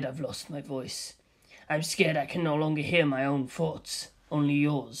scared I've lost my voice. I'm scared I can no longer hear my own thoughts, only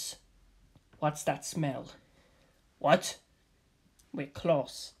yours. What's that smell? What? We're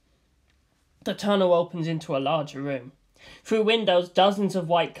close. The tunnel opens into a larger room. Through windows, dozens of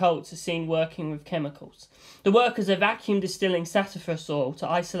white coats are seen working with chemicals. The workers are vacuum distilling sassafras oil to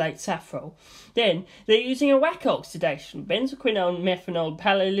isolate saffron. Then, they're using a whack oxidation, benzoquinone, methanol,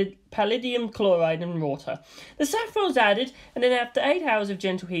 palladium chloride and water. The saffron's added, and then after 8 hours of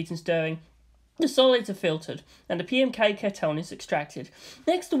gentle heat and stirring, The solids are filtered, and the PMK ketone is extracted.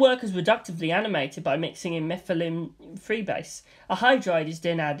 Next, the work is reductively animated by mixing in methylene freebase. A hydride is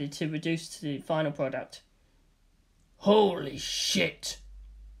then added to reduce to the final product. Holy shit!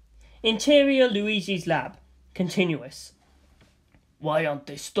 Interior Luigi's lab. Continuous. Why aren't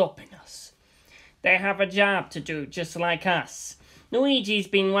they stopping us? They have a job to do, just like us. Luigi's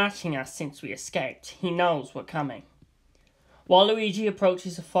been watching us since we escaped. He knows we're coming. Waluigi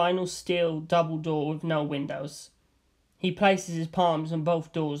approaches a final steel double door with no windows. He places his palms on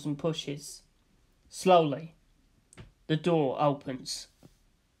both doors and pushes. Slowly, the door opens.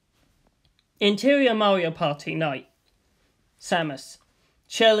 Interior Mario Party night. Samus.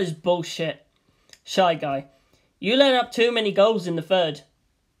 Shell is bullshit. Shy Guy. You let up too many goals in the third.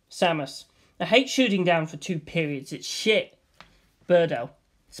 Samus. I hate shooting down for 2 periods. It's shit. Birdo.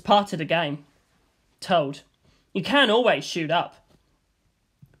 It's part of the game. Toad. You can't always shoot up.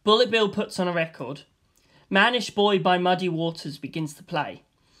 Bullet Bill puts on a record. Mannish Boy by Muddy Waters begins to play.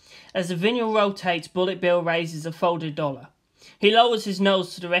 As the vinyl rotates, Bullet Bill raises a folded dollar. He lowers his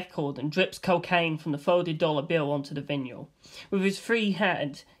nose to the record and drips cocaine from the folded dollar bill onto the vinyl. With his free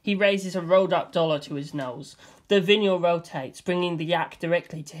hand, he raises a rolled up dollar to his nose. The vinyl rotates, bringing the yak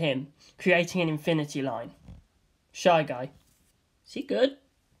directly to him, creating an infinity line. Shy Guy. Is he good?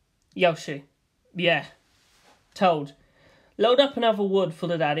 Yoshi. Yeah. Toad. Load up another wood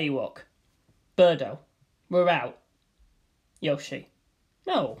full of that Ewok. Birdo. We're out. Yoshi.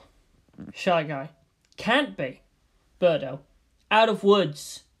 No. Shy Guy. Can't be. Birdo. Out of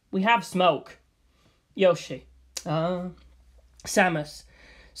woods. We have smoke. Yoshi. Samus.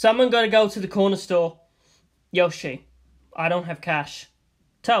 Someone gotta go to the corner store. Yoshi. I don't have cash.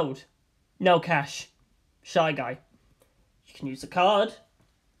 Toad. No cash. Shy Guy. You can use a card.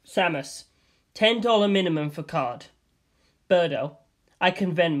 Samus. $10 minimum for card. Birdo. I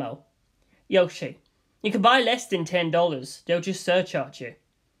can Venmo. Yoshi. You can buy less than $10. They'll just surcharge you.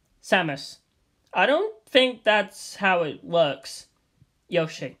 Samus. I don't think that's how it works.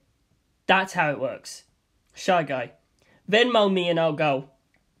 Yoshi. That's how it works. Shy Guy. Venmo me and I'll go.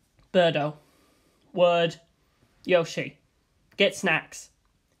 Birdo. Word. Yoshi. Get snacks.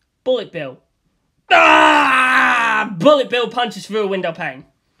 Bullet Bill. Ah! Bullet Bill punches through a window pane.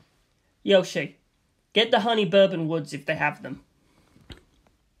 Yoshi. Get the honey bourbon woods if they have them.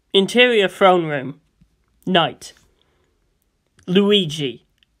 Interior throne room. Night. Luigi.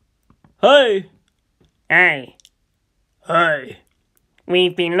 Hey. Hey. Hey.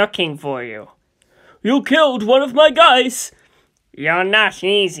 We've been looking for you. You killed one of my guys. You're not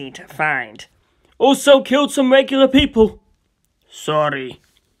easy to find. Also killed some regular people. Sorry.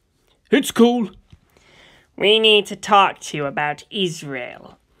 It's cool. We need to talk to you about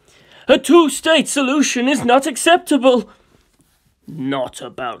Israel. A 2-state solution is not acceptable. Not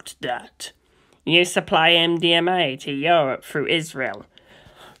about that. You supply MDMA to Europe through Israel.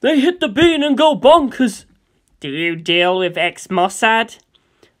 They hit the bean and go bonkers. Do you deal with ex-Mossad?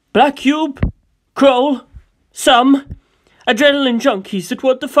 Black Cube? Kroll? Some. Adrenaline junkies that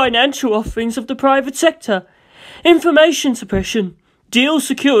want the financial offerings of the private sector. Information suppression. Deal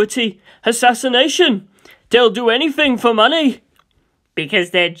security. Assassination. They'll do anything for money. Because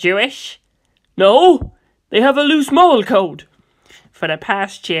they're Jewish? No. They have a loose moral code. For the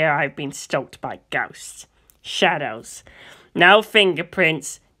past year, I've been stalked by ghosts. Shadows. No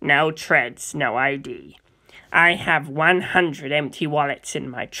fingerprints, no treads, no ID. I have 100 empty wallets in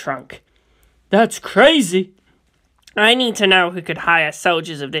my trunk. That's crazy. I need to know who could hire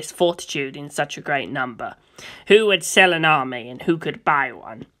soldiers of this fortitude in such a great number. Who would sell an army and who could buy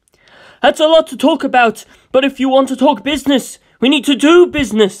one. That's a lot to talk about, but if you want to talk business, we need to do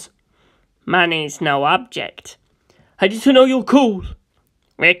business. Money's no object. I need to know you're cool.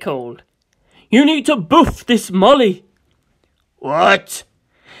 We're cool. You need to boof this Molly. What?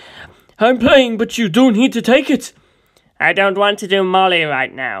 I'm playing, but you do need to take it. I don't want to do Molly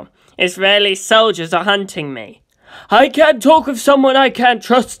right now. Israeli soldiers are hunting me. I can't talk with someone I can't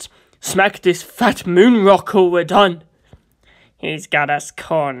trust. Smack this fat moon rock or we're done. He's got us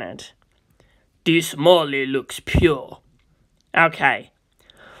cornered. This Molly looks pure. Okay.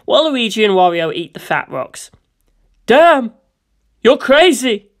 Waluigi and Wario eat the fat rocks. Damn! You're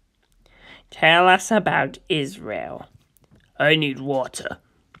crazy! Tell us about Israel. I need water.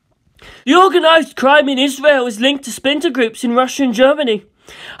 The organised crime in Israel is linked to splinter groups in Russia and Germany.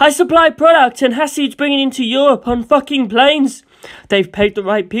 I supply product and Hasid's bringing it into Europe on fucking planes. They've paid the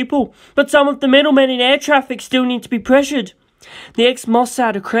right people, but some of the middlemen in air traffic still need to be pressured. The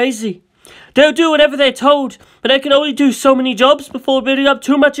ex-Mossad are crazy. They'll do whatever they're told, but they can only do so many jobs before building up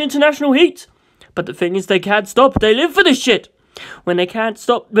too much international heat. But the thing is, they can't stop. They live for this shit. When they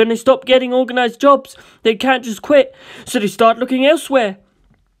stop getting organised jobs, they can't just quit, so they start looking elsewhere.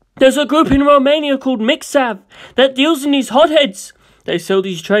 There's a group in Romania called Mixav that deals in these hotheads. They sell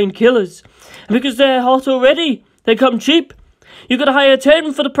these trained killers. And because they're hot already, they come cheap. You gotta hire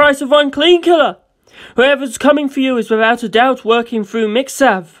 10 for the price of one clean killer. Whoever's coming for you is without a doubt working through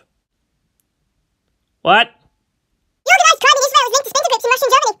Mixav. What? The organised crime in Israel is linked to splinter groups in Russia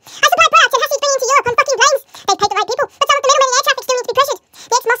and Germany. I supply products and hashish bringing to Europe on fucking planes. They've paid the right people, but some of the middlemen in air traffic still need to be pressured.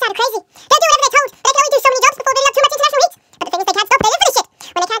 The ex-Mossad are crazy. They'll do whatever they're told, but they can only do so many jobs before building up too much international heat. But the thing is, they can't stop. They live for this shit.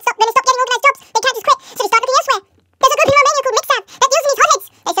 When they can't stop, then they stop getting organised jobs. They can't just quit, so they start looking elsewhere. There's a group in Romania called Mixav that deals in these hotheads.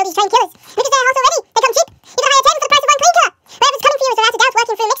 They sell these trained killers. Because they're hot already, they come cheap. You can hire 10 for the price of one clean killer. Whoever's coming for you is without a doubt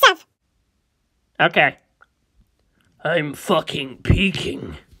working through Mixav. Okay. I'm fucking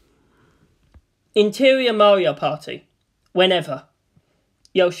peeking. Interior Mario Party. Whenever.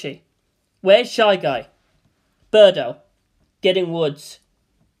 Yoshi. Where's Shy Guy? Birdo. Getting woods.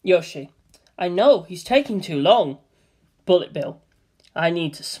 Yoshi. I know, he's taking too long. Bullet Bill. I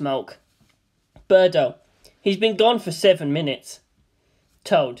need to smoke. Birdo. He's been gone for 7 minutes.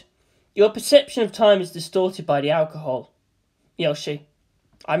 Toad. Your perception of time is distorted by the alcohol. Yoshi.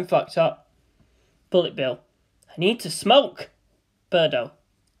 I'm fucked up. Bullet Bill. I need to smoke. Birdo.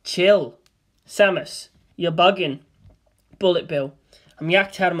 Chill. Samus. You're bugging. Bullet Bill. I'm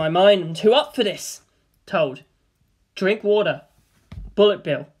yacked out of my mind. I'm too up for this. Toad. Drink water. Bullet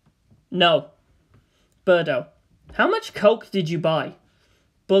Bill. No. Birdo. How much coke did you buy?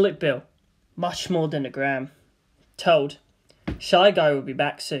 Bullet Bill. Much more than a gram. Toad. Shy Guy will be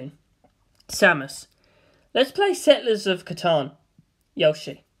back soon. Samus. Let's play Settlers of Catan.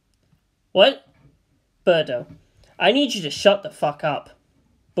 Yoshi. What? Birdo. I need you to shut the fuck up.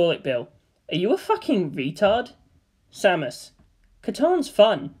 Bullet Bill. Are you a fucking retard? Samus. Catan's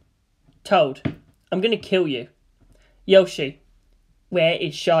fun. Toad. I'm gonna kill you. Yoshi. Where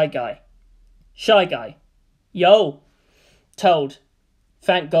is Shy Guy? Shy Guy. Yo. Toad.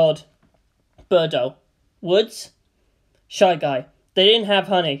 Thank God. Birdo. Woods? Shy Guy. They didn't have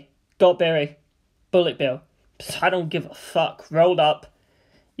honey. Got berry. Bullet Bill. I don't give a fuck. Rolled up.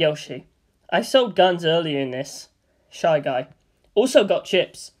 Yoshi. I sold guns earlier in this. Shy Guy. Also got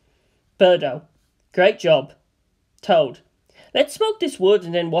chips. Birdo. Great job. Toad. Let's smoke this wood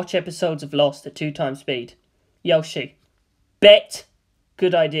and then watch episodes of Lost at 2 times speed. Yoshi. Bet.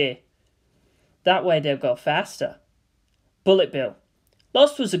 Good idea. That way they'll go faster. Bullet Bill.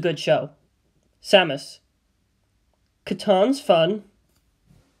 Lost was a good show. Samus. Catan's fun.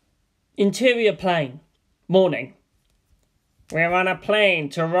 Interior plane. Morning. We're on a plane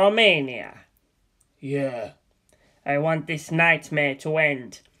to Romania. Yeah. I want this nightmare to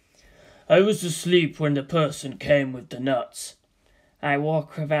end. I was asleep when the person came with the nuts. I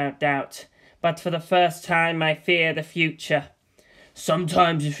walk without doubt, but for the first time I fear the future.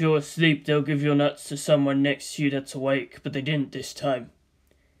 Sometimes if you're asleep they'll give your nuts to someone next to you that's awake, but they didn't this time.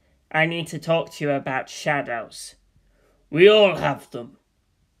 I need to talk to you about shadows. We all have them.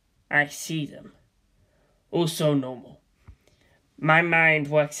 I see them. Also normal. My mind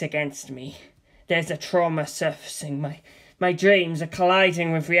works against me. There's a trauma surfacing. My dreams are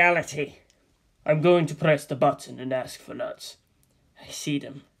colliding with reality. I'm going to press the button and ask for nuts. I see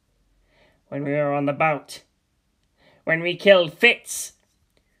them. When we were on the boat. When we killed Fitz.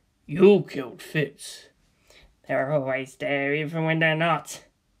 You killed Fitz. They're always there, even when they're not.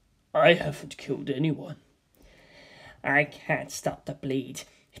 I haven't killed anyone. I can't stop the bleed.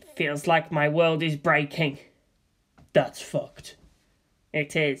 It feels like my world is breaking. That's fucked.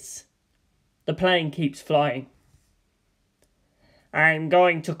 It is. The plane keeps flying. I'm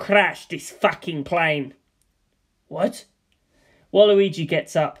going to crash this fucking plane. What? Waluigi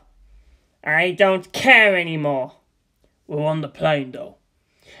gets up. I don't care anymore. We're on the plane, though.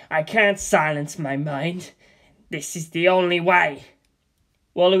 I can't silence my mind. This is the only way.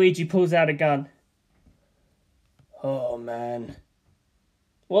 Waluigi pulls out a gun. Oh, man.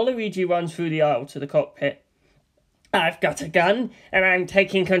 Waluigi runs through the aisle to the cockpit. I've got a gun, and I'm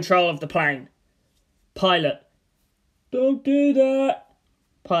taking control of the plane. Pilot. Don't do that.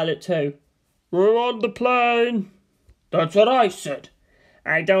 Pilot 2. We're on the plane. That's what I said.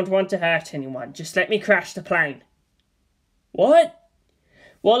 I don't want to hurt anyone. Just let me crash the plane. What?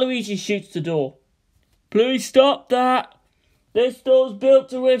 Waluigi shoots the door. Please stop that. This door's built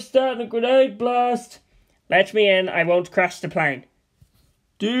to withstand a grenade blast. Let me in. I won't crash the plane.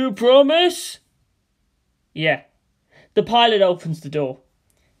 Do you promise? Yeah. The pilot opens the door.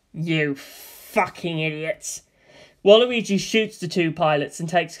 You fucking idiots. Waluigi shoots the 2 pilots and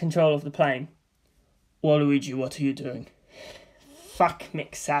takes control of the plane. Waluigi, what are you doing? Fuck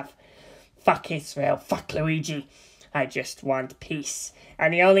Mixav. Fuck Israel. Fuck Luigi. I just want peace.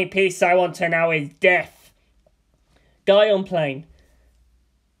 And the only peace I want to know is death. Guy on plane.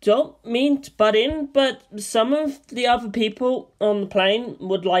 Don't mean to butt in, but some of the other people on the plane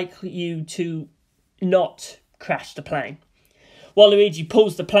would like you to not crash the plane. Waluigi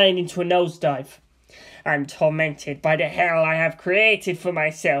pulls the plane into a nosedive. I'm tormented by the hell I have created for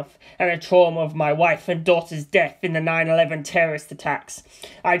myself and the trauma of my wife and daughter's death in the 9/11 terrorist attacks.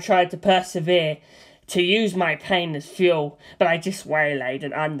 I tried to persevere, to use my pain as fuel, but I just waylaid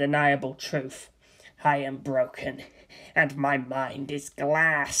an undeniable truth. I am broken, and my mind is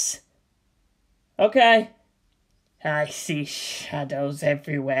glass. Okay. I see shadows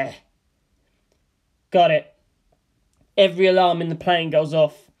everywhere. Got it. Every alarm in the plane goes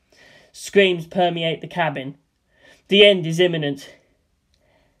off. Screams permeate the cabin. The end is imminent.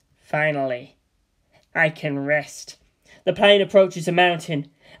 Finally, I can rest. The plane approaches a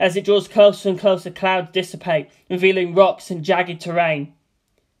mountain. As it draws closer and closer, clouds dissipate, revealing rocks and jagged terrain.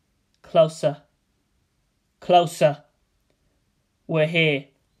 Closer. Closer. We're here.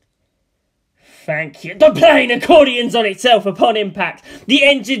 Thank you. The plane accordions on itself upon impact. The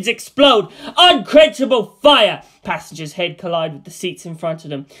engines explode. Unquenchable fire. Passengers' heads collide with the seats in front of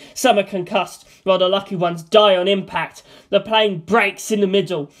them. Some are concussed, while the lucky ones die on impact. The plane breaks in the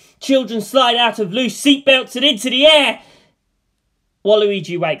middle. Children slide out of loose seatbelts and into the air.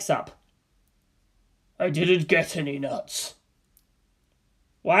 Waluigi wakes up. I didn't get any nuts.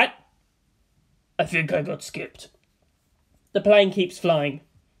 What? I think I got skipped. The plane keeps flying.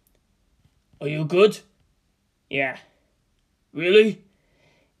 Are you good? Yeah. Really?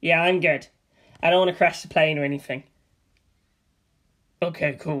 Yeah, I'm good. I don't want to crash the plane or anything.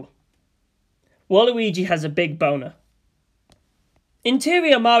 Okay, cool. Waluigi has a big boner.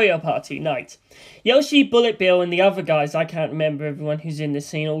 Interior Mario Party night. Yoshi, Bullet Bill, and the other guys, I can't remember everyone who's in this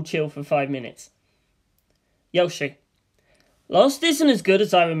scene, all chill for 5 minutes. Yoshi. Lost isn't as good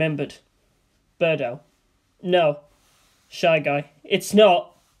as I remembered. Birdo. No. Shy Guy. It's not.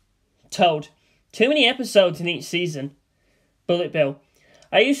 Toad. Too many episodes in each season. Bullet Bill.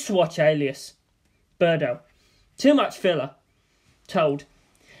 I used to watch Alias. Birdo. Too much filler. Toad.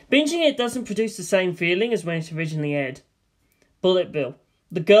 Binging it doesn't produce the same feeling as when it originally aired. Bullet Bill.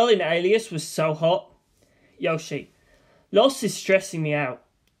 The girl in Alias was so hot. Yoshi. Lost is stressing me out.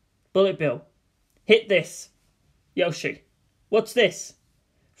 Bullet Bill. Hit this. Yoshi. What's this?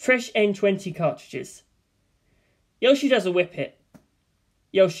 Fresh N20 cartridges. Yoshi does a whip hit.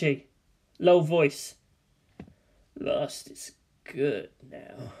 Yoshi. Low voice. Lost is good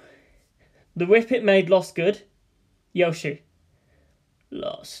now. The whip hit made Lost good. Yoshi.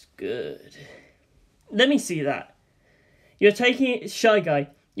 Lost good. Let me see that. You're taking it, Shy Guy.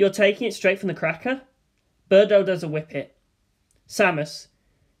 You're taking it straight from the cracker? Birdo does a whip hit. Samus.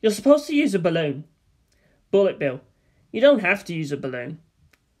 You're supposed to use a balloon. Bullet Bill. You don't have to use a balloon.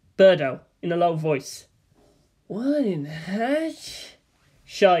 Birdo, in a low voice. What in the heck?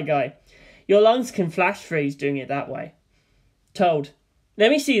 Shy Guy. Your lungs can flash freeze doing it that way. Toad. Let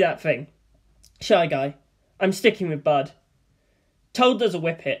me see that thing. Shy Guy. I'm sticking with Bud. Toad does a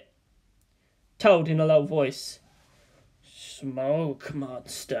whip hit. Toad in a low voice. Smoke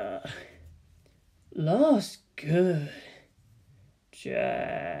monster. Lost good.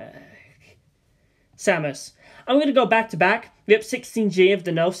 Jack. Samus. I'm going to go back to back. Rip 16G of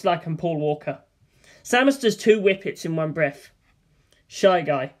the nose like I'm Paul Walker. Samus does 2 whip hits in one breath. Shy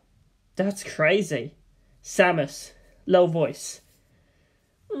Guy. That's crazy. Samus. Low voice.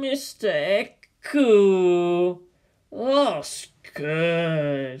 Mr. Echo. Lost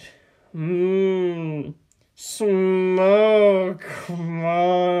good. Smoke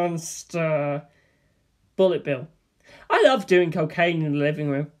monster. Bullet Bill. I love doing cocaine in the living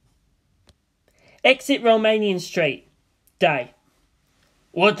room. Exit Romanian Street. Day.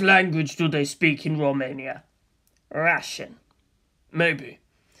 What language do they speak in Romania? Russian. Maybe.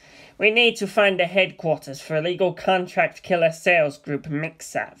 We need to find the headquarters for illegal contract killer sales group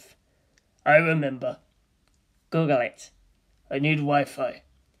Mixav. I remember. Google it. I need Wi-Fi.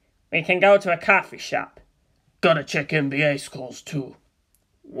 We can go to a coffee shop. Gotta check NBA scores too.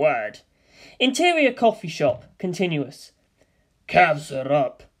 Word. Interior coffee shop. Continuous. Cavs are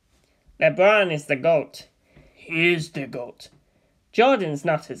up. LeBron is the GOAT. He is the GOAT. Jordan's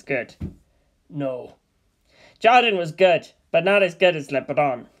not as good. No. Jordan was good, but not as good as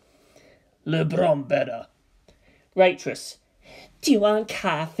LeBron. LeBron better. Waitress. Do you want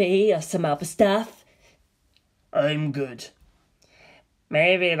coffee or some other stuff? I'm good.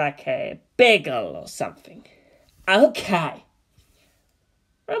 Maybe like a bagel or something. Okay.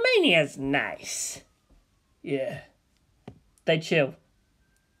 Romania's nice. Yeah. They chill.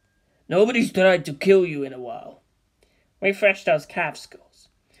 Nobody's tried to kill you in a while.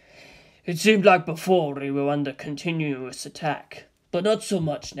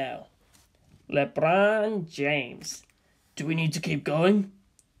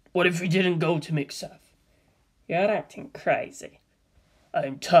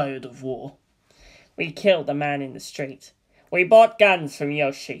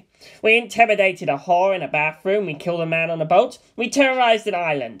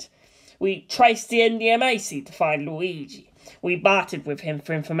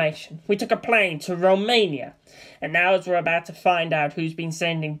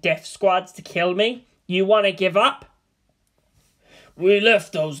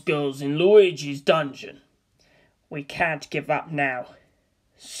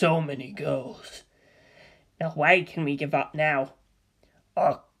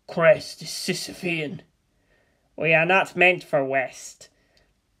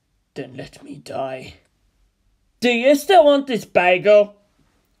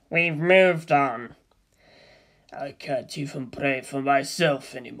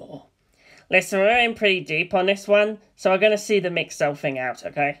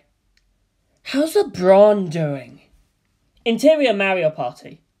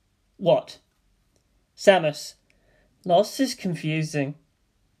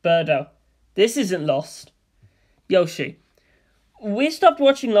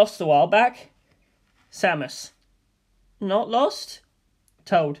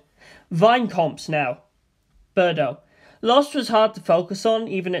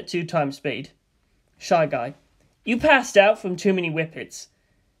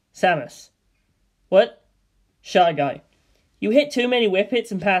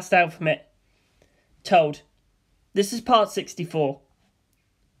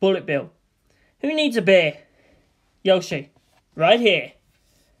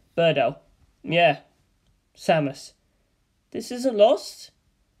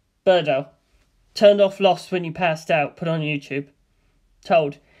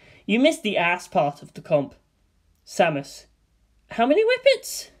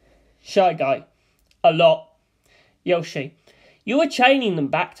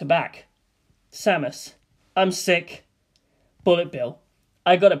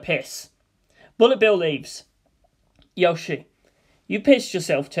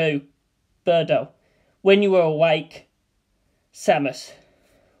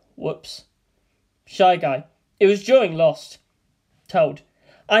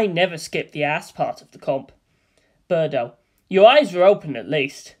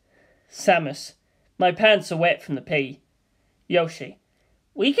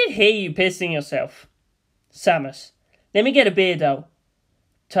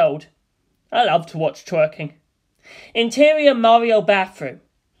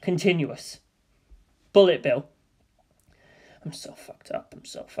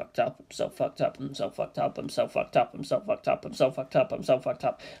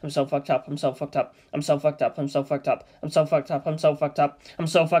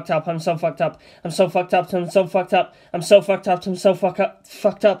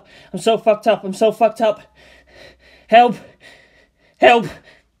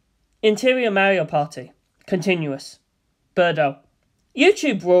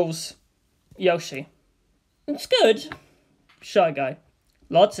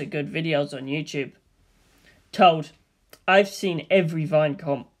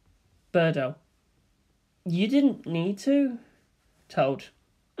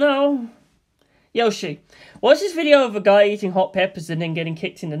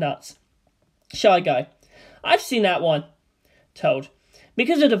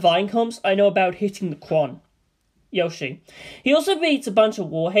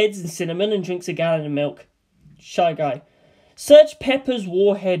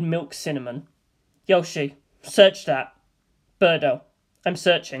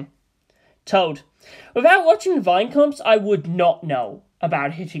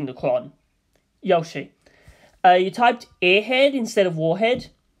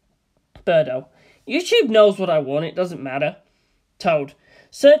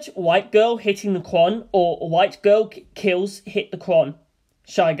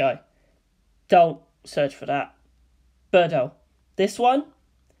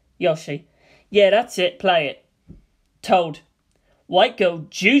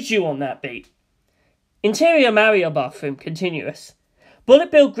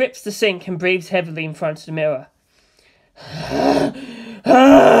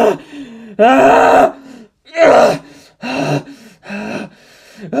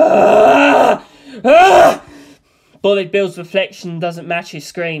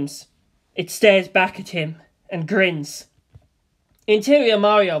 Interior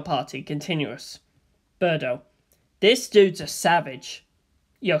Mario Party, continuous. Birdo. This dude's a savage.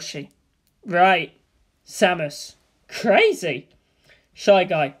 Yoshi. Right. Samus. Crazy. Shy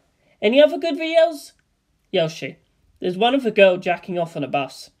Guy. Any other good videos? Yoshi. There's one of a girl jacking off on a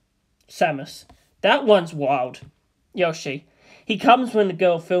bus. Samus. That one's wild. Yoshi. He comes when the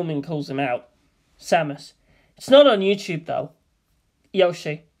girl filming calls him out. Samus. It's not on YouTube though.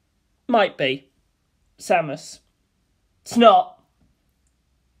 Yoshi. Might be. Samus. It's not.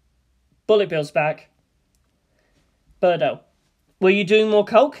 Bullet Bill's back. Birdo. Were you doing more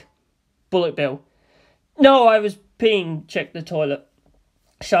coke? Bullet Bill. No, I was peeing. Check the toilet.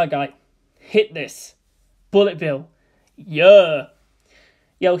 Shy Guy. Hit this. Bullet Bill. Yeah.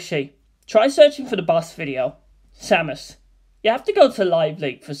 Yoshi. Try searching for the bus video. Samus. You have to go to Live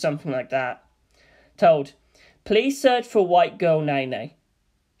Leak for something like that. Toad. Please search for white girl Nene.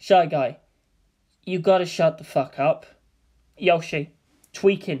 Shy Guy. You gotta shut the fuck up. Yoshi.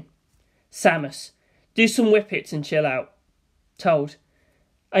 Tweaking. Samus. Do some whippets and chill out. Toad.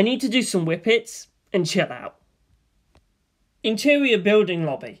 I need to do some whippets and chill out. Interior building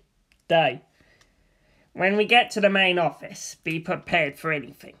lobby. Day. When we get to the main office, be prepared for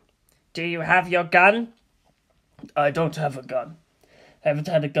anything. Do you have your gun? I don't have a gun. I haven't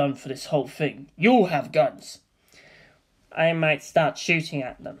had a gun for this whole thing. You have guns. I might start shooting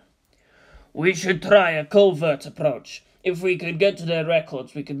at them. We should try a covert approach. If we could get to their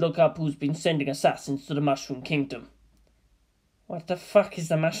records, we could look up who's been sending assassins to the Mushroom Kingdom. What the fuck is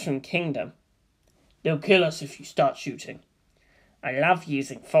the Mushroom Kingdom? They'll kill us if you start shooting. I love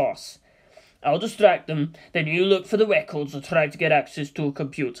using force. I'll distract them, then you look for the records or try to get access to a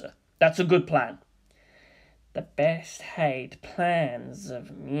computer. That's a good plan. The best laid plans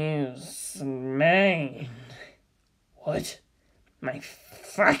of Muse mine. What? My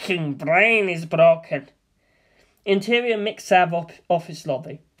fucking brain is broken. Interior Mix-Sav office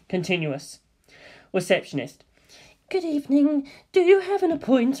lobby. Continuous. Receptionist. Good evening. Do you have an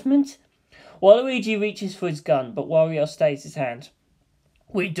appointment? Waluigi reaches for his gun, but Wario stays his hand.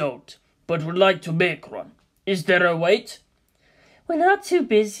 We don't, but would like to make one. Is there a wait? We're not too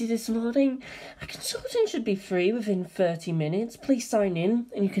busy this morning. A consultant should be free within 30 minutes. Please sign in,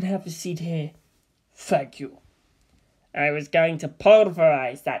 and you can have a seat here. Thank you. I was going to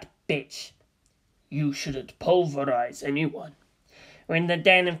pulverize that bitch. You shouldn't pulverize anyone. We're in the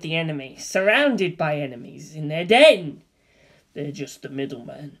den of the enemy, surrounded by enemies in their den. They're just the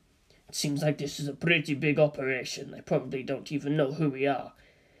middleman. It seems like this is a pretty big operation. They probably don't even know who we are.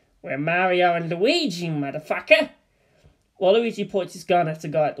 We're Mario and Luigi, motherfucker. Waluigi points his gun at a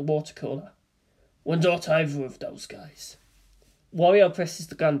guy at the water cooler. We're not either of those guys. Wario presses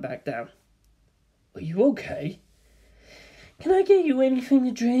the gun back down. Are you okay? Can I get you anything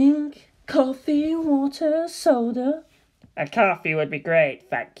to drink? Coffee, water, soda? A coffee would be great,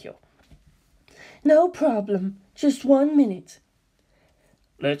 thank you. No problem. Just 1 minute.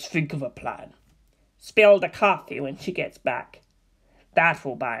 Let's think of a plan. Spill the coffee when she gets back. That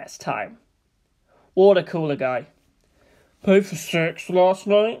will buy us time. Water cooler guy. Paid for sex last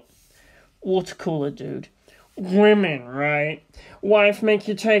night? Water cooler dude. Women, right? Wife make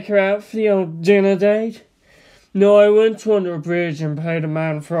you take her out for the old dinner date? No, I went to under a bridge and paid a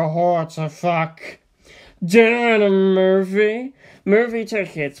man for a whore to fuck. Dinner and a movie? Movie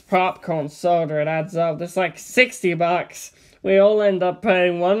tickets, popcorn, soda, it adds up. That's like $60. We all end up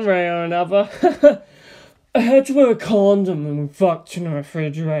paying one way or another. I had to wear a condom and we fucked in a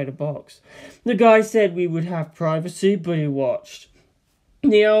refrigerator box. The guy said we would have privacy, but he watched.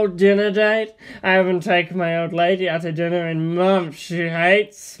 The old dinner date? I haven't taken my old lady out to dinner in months. She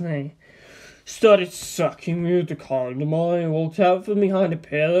hates me. Started sucking me with the condom on. He walked out from behind a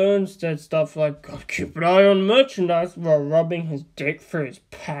pillar and said stuff like, gotta keep an eye on merchandise, while rubbing his dick through his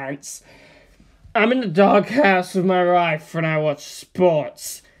pants. I'm in the doghouse with my wife when I watch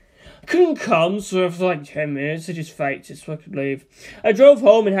sports. I couldn't come, so after like 10 minutes I just faked it so I could leave. I drove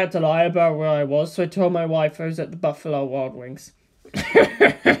home and had to lie about where I was, so I told my wife I was at the Buffalo Wild Wings.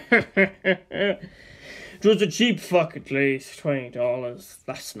 It was a cheap fuck at least, $20.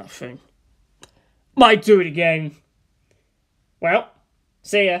 That's nothing. Might do it again. Well,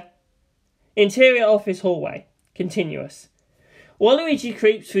 see ya. Interior office hallway. Continuous. Waluigi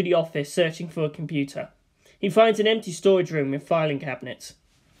creeps through the office searching for a computer. He finds an empty storage room with filing cabinets.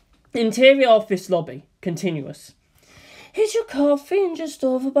 Interior office lobby. Continuous. Here's your coffee and just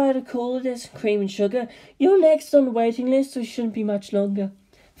over by the cooler there's some cream and sugar. You're next on the waiting list, so it shouldn't be much longer.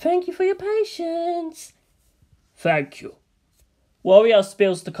 Thank you for your patience. Thank you. Wario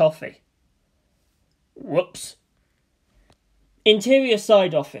spills the coffee. Whoops. Interior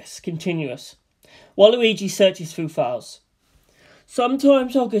side office. Continuous. Waluigi searches through files.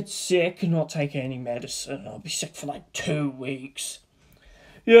 Sometimes I'll get sick and not take any medicine. I'll be sick for like 2 weeks.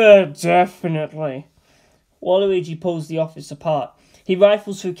 Yeah, definitely. Waluigi pulls the office apart. He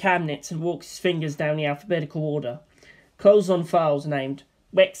rifles through cabinets and walks his fingers down the alphabetical order. Close on files named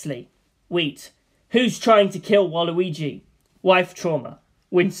Wexley, Wheat, Who's Trying to Kill Waluigi? Wife Trauma,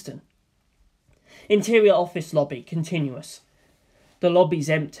 Winston. Interior office lobby, continuous. The lobby's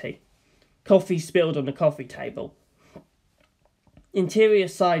empty. Coffee spilled on the coffee table. Interior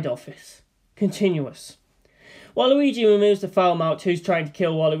side office, continuous. Waluigi removes the file marked Who's Trying to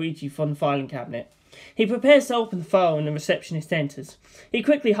Kill Waluigi from the filing cabinet. He prepares to open the file and the receptionist enters. He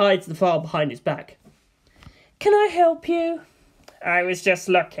quickly hides the file behind his back. Can I help you? I was just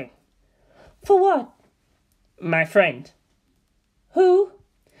looking. For what? My friend. Who?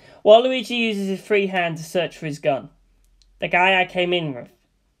 Waluigi uses his free hand to search for his gun. The guy I came in with.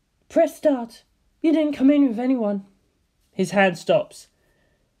 Press start. You didn't come in with anyone. His hand stops.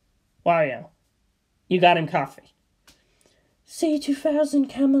 Wario, you got him coffee. C2000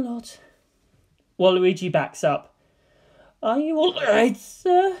 Camelot. Waluigi backs up. Are you alright,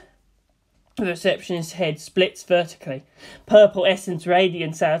 sir? The receptionist's head splits vertically. Purple essence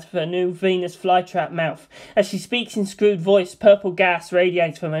radiates out of her new Venus flytrap mouth. As she speaks in screwed voice, purple gas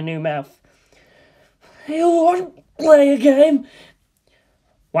radiates from her new mouth. You want to play a game?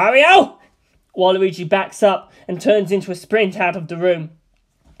 Wario! Waluigi backs up and turns into a sprint out of the room.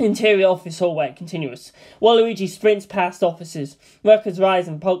 Interior office hallway, continuous. Waluigi sprints past offices. Workers rise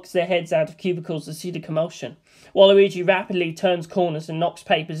and pokes their heads out of cubicles to see the commotion. Waluigi rapidly turns corners and knocks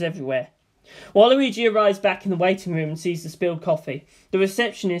papers everywhere. Waluigi arrives back in the waiting room and sees the spilled coffee. The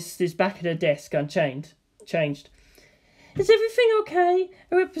receptionist is back at her desk, unchanged. Is everything okay?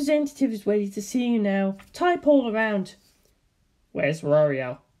 A representative is ready to see you now. Type all around. Where's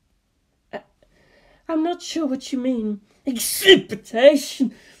Wario? I'm not sure what you mean.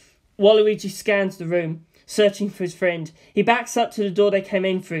 Exhibition! Waluigi scans the room, searching for his friend. He backs up to the door they came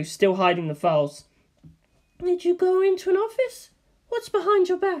in through, still hiding the files. Did you go into an office? What's behind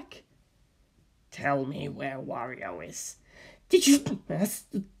your back? Tell me where Wario is. Did you mess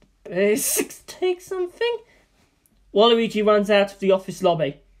the basics take something? Waluigi runs out of the office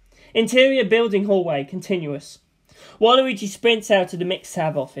lobby. Interior building hallway, continuous. Waluigi sprints out of the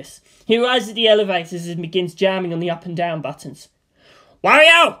mix-tab office. He arrives at the elevators and begins jamming on the up and down buttons.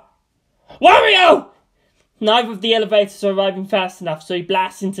 Wario! Wario! Neither of the elevators are arriving fast enough, so he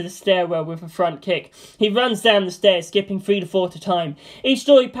blasts into the stairwell with a front kick. He runs down the stairs, skipping 3 to 4 at a time. Each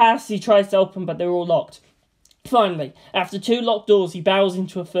door he passes he tries to open, but they're all locked. Finally, after 2 locked doors, he barrels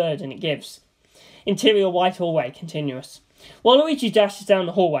into a third, and it gives. Interior white hallway, continuous. Waluigi dashes down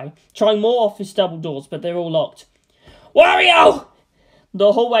the hallway, trying more office double doors, but they're all locked. Wario!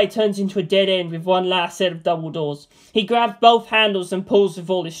 The hallway turns into a dead end with one last set of double doors. He grabs both handles and pulls with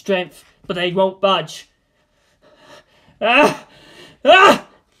all his strength, but they won't budge. Ah! Ah!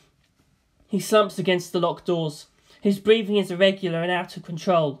 He slumps against the locked doors. His breathing is irregular and out of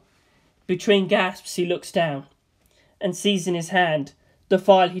control. Between gasps, he looks down and sees in his hand the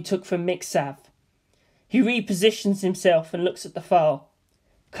file he took from Mixav. He repositions himself and looks at the file.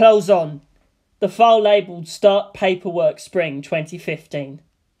 Close on. The file labelled Start Paperwork Spring 2015.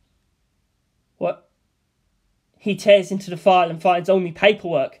 What? He tears into the file and finds only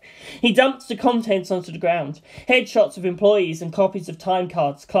paperwork. He dumps the contents onto the ground. Headshots of employees and copies of time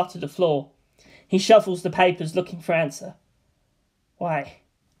cards clutter the floor. He shuffles the papers looking for answer. Why?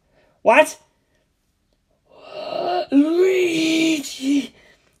 What? Luigi!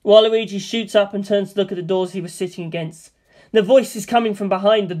 Waluigi shoots up and turns to look at the doors he was sitting against. The voice is coming from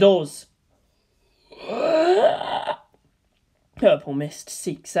behind the doors. Purple mist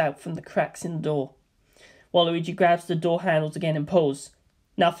seeks out from the cracks in the door. Waluigi grabs the door handles again and pulls.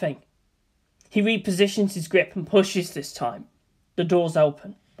 Nothing. He repositions his grip and pushes this time. The doors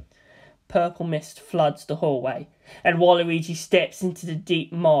open. Purple mist floods the hallway, and Waluigi steps into the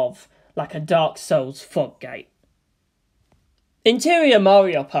deep mauve like a Dark Souls fog gate. Interior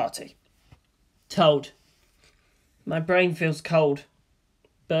Mario Party. Toad. My brain feels cold.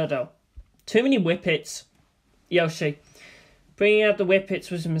 Birdo. Too many whippets. Yoshi. Bringing out the whippets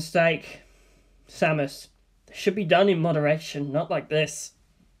was a mistake. Samus. They should be done in moderation, not like this.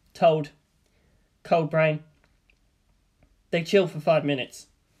 Toad. Cold brain. They chill for 5 minutes.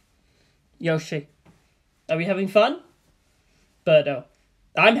 Yoshi. Are we having fun? Birdo.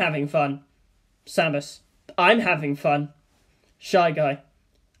 I'm having fun. Samus. I'm having fun. Shy Guy.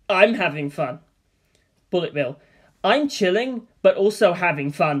 I'm having fun. Bullet Bill. I'm chilling, but also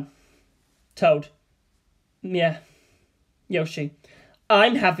having fun. Toad. Yeah. Yoshi.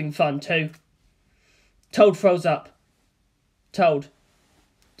 I'm having fun too. Toad throws up. Told,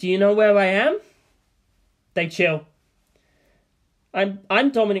 do you know where I am? They chill.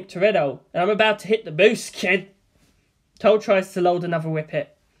 I'm Dominic Toretto, and I'm about to hit the boost, kid. Told tries to load another whippet.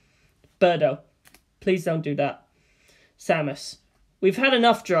 Birdo, please don't do that. Samus, we've had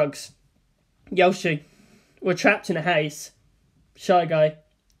enough drugs. Yoshi, we're trapped in a haze. Shy Guy,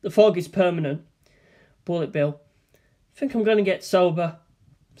 the fog is permanent. Bullet Bill, think I'm gonna get sober.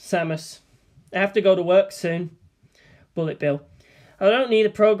 Samus, I have to go to work soon. Bullet Bill, I don't need a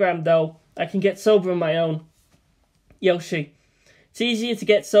program though. I can get sober on my own. Yoshi, it's easier to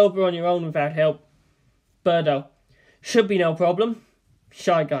get sober on your own without help. Birdo, should be no problem.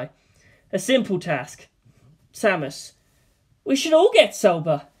 Shy Guy, a simple task. Samus, we should all get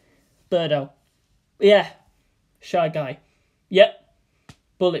sober. Birdo, yeah. Shy Guy, yep.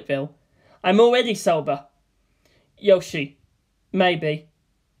 Bullet Bill, I'm already sober. Yoshi, maybe.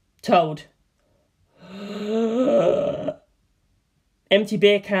 Toad. Empty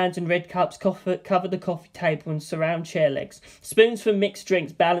beer cans and red cups cover the coffee table and surround chair legs. Spoons for mixed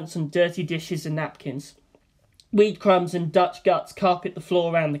drinks balance on dirty dishes and napkins. Weed crumbs and Dutch guts carpet the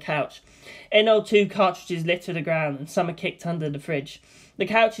floor around the couch. NO2 cartridges litter the ground and some are kicked under the fridge. The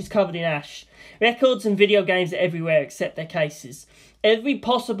couch is covered in ash. Records and video games are everywhere except their cases. Every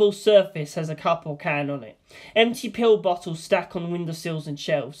possible surface has a cup or can on it. Empty pill bottles stack on windowsills and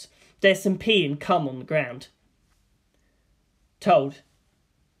shelves. There's some pee and cum on the ground. Told,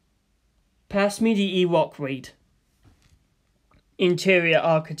 pass me the Ewok weed. Interior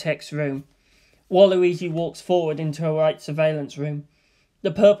architect's room. Waluigi walks forward into a right surveillance room. The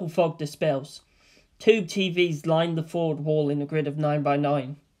purple fog dispels. Tube TVs line the forward wall in a grid of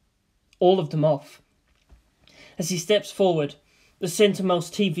 9x9. All of them off. As he steps forward, the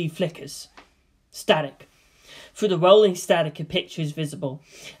centermost TV flickers. Static. Through the rolling static, a picture is visible.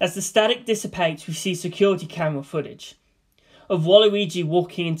 As the static dissipates, we see security camera footage of Waluigi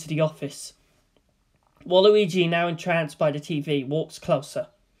walking into the office. Waluigi, now entranced by the TV, walks closer.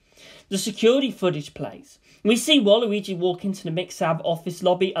 The security footage plays. We see Waluigi walk into the Mixab office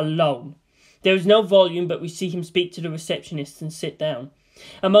lobby alone. There is no volume, but we see him speak to the receptionist and sit down.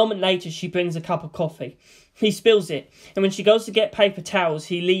 A moment later, she brings a cup of coffee. He spills it, and when she goes to get paper towels,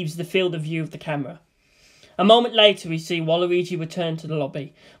 he leaves the field of view of the camera. A moment later, we see Waluigi return to the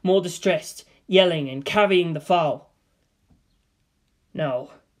lobby, more distressed, yelling and carrying the file.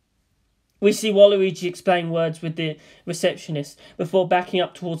 No. We see Waluigi explain words with the receptionist before backing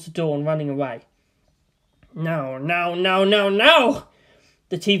up towards the door and running away. No, no, no, no, no!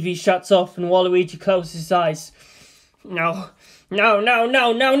 The TV shuts off and Waluigi closes his eyes. No, no, no,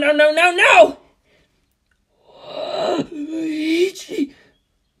 no, no, no, no, no, no! Waluigi,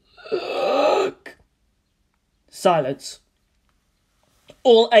 look! Silence.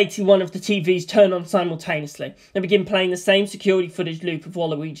 All 81 of the TVs turn on simultaneously and begin playing the same security footage loop of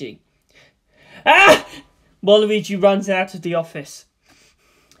Waluigi. Ah! Waluigi runs out of the office.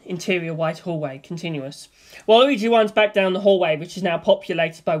 Interior white hallway, continuous. Waluigi runs back down the hallway, which is now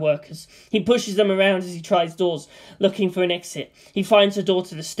populated by workers. He pushes them around as he tries doors, looking for an exit. He finds a door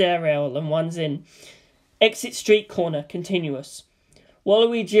to the stair rail and runs in. Exit street corner, continuous.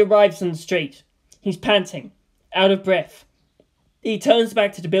 Waluigi arrives on the street. He's panting, out of breath. He turns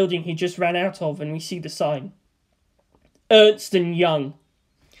back to the building he just ran out of and we see the sign. Ernst & Young.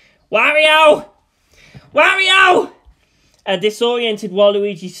 Wario! Wario! A disoriented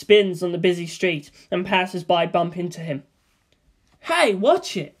Waluigi spins on the busy street and passers-by bump into him. Hey,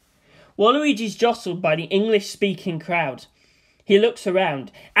 watch it! Waluigi's jostled by the English-speaking crowd. He looks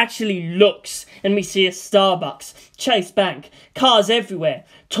around, actually looks, and we see a Starbucks, Chase Bank, cars everywhere,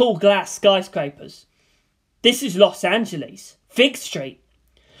 tall glass skyscrapers. This is Los Angeles. Fig Street.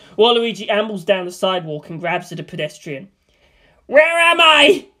 Waluigi ambles down the sidewalk and grabs at a pedestrian. Where am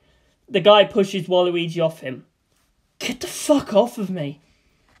I? The guy pushes Waluigi off him. Get the fuck off of me.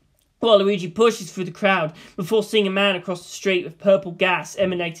 Waluigi pushes through the crowd before seeing a man across the street with purple gas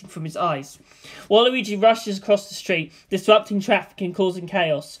emanating from his eyes. Waluigi rushes across the street, disrupting traffic and causing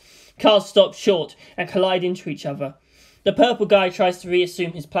chaos. Cars stop short and collide into each other. The purple guy tries to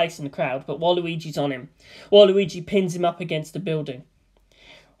reassume his place in the crowd, but Waluigi's on him. Waluigi pins him up against the building.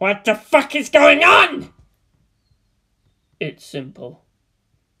 What the fuck is going on? It's simple.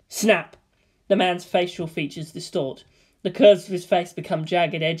 Snap. The man's facial features distort. The curves of his face become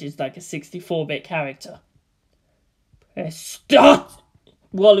jagged edges like a 64-bit character. Press start!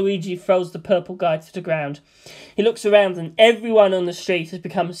 Waluigi throws the purple guy to the ground. He looks around and everyone on the street has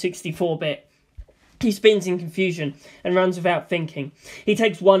become 64-bit. He spins in confusion and runs without thinking. He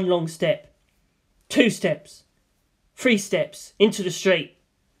takes one long step. 2 steps. 3 steps into the street.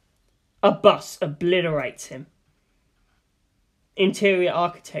 A bus obliterates him. Interior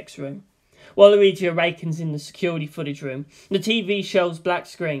architect's room. Waluigi awakens in the security footage room. The TV shows black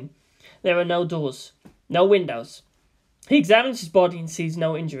screen. There are no doors, no windows. He examines his body and sees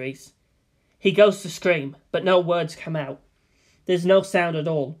no injuries. He goes to scream, but no words come out. There's no sound at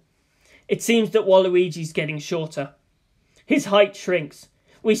all. It seems that Waluigi's getting shorter. His height shrinks.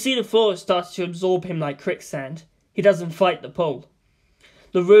 We see the floor starts to absorb him like quicksand. He doesn't fight the pull.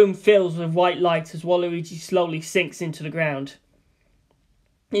 The room fills with white light as Waluigi slowly sinks into the ground.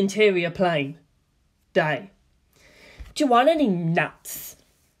 Interior plane. Day. Do you want any nuts?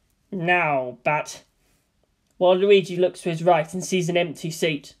 No, but... Waluigi looks to his right and sees an empty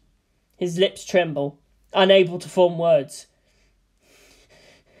seat. His lips tremble, unable to form words.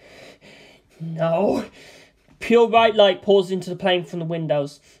 No. Pure white light pours into the plane from the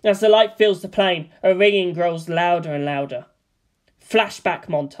windows. As the light fills the plane, a ringing grows louder and louder. Flashback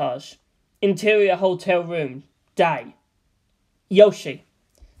montage. Interior hotel room. Day. Yoshi.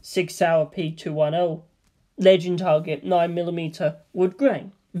 Sig Sauer P210. Legend target 9mm. Wood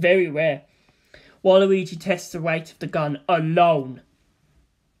grain. Very rare. Waluigi tests the weight of the gun alone.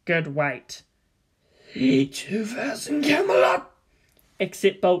 Good weight. 2000 Camelot.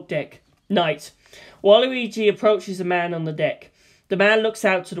 Exit boat deck. Night. Waluigi approaches a man on the deck. The man looks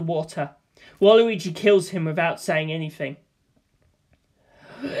out to the water. Waluigi kills him without saying anything.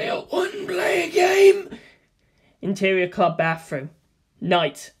 I want to play a game. Interior club bathroom.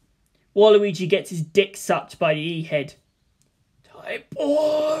 Night. Waluigi gets his dick sucked by the E-head. Type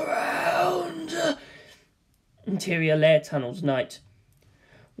all around. Interior lair tunnels. Night.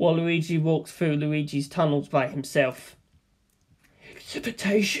 Waluigi walks through Luigi's tunnels by himself.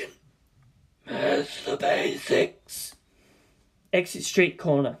 Exhibition. That's the basics. Exit street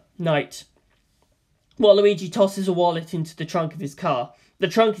corner. Night. Waluigi tosses a wallet into the trunk of his car. The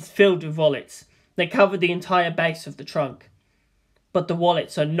trunk is filled with wallets. They cover the entire base of the trunk. But the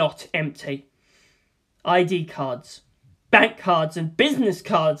wallets are not empty. ID cards, bank cards and business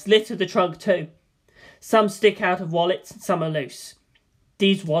cards litter the trunk too. Some stick out of wallets and some are loose.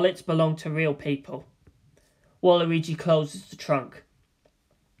 These wallets belong to real people. Waluigi closes the trunk.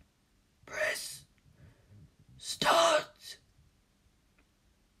 Press start.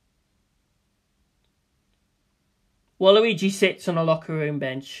 Waluigi sits on a locker room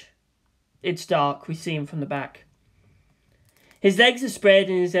bench. It's dark, we see him from the back. His legs are spread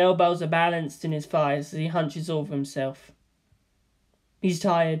and his elbows are balanced in his thighs as he hunches over himself. He's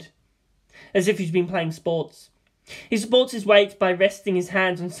tired, as if he's been playing sports. He supports his weight by resting his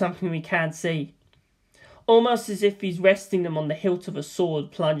hands on something we can't see, almost as if he's resting them on the hilt of a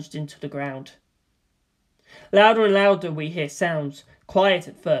sword plunged into the ground. Louder and louder we hear sounds, quiet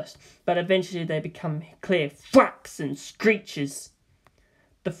at first, but eventually they become clear thwacks and screeches.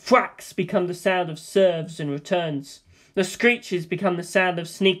 The thwacks become the sound of serves and returns. The screeches become the sound of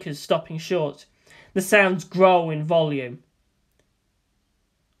sneakers stopping short. The sounds grow in volume.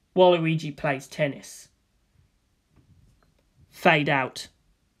 Waluigi plays tennis. Fade out.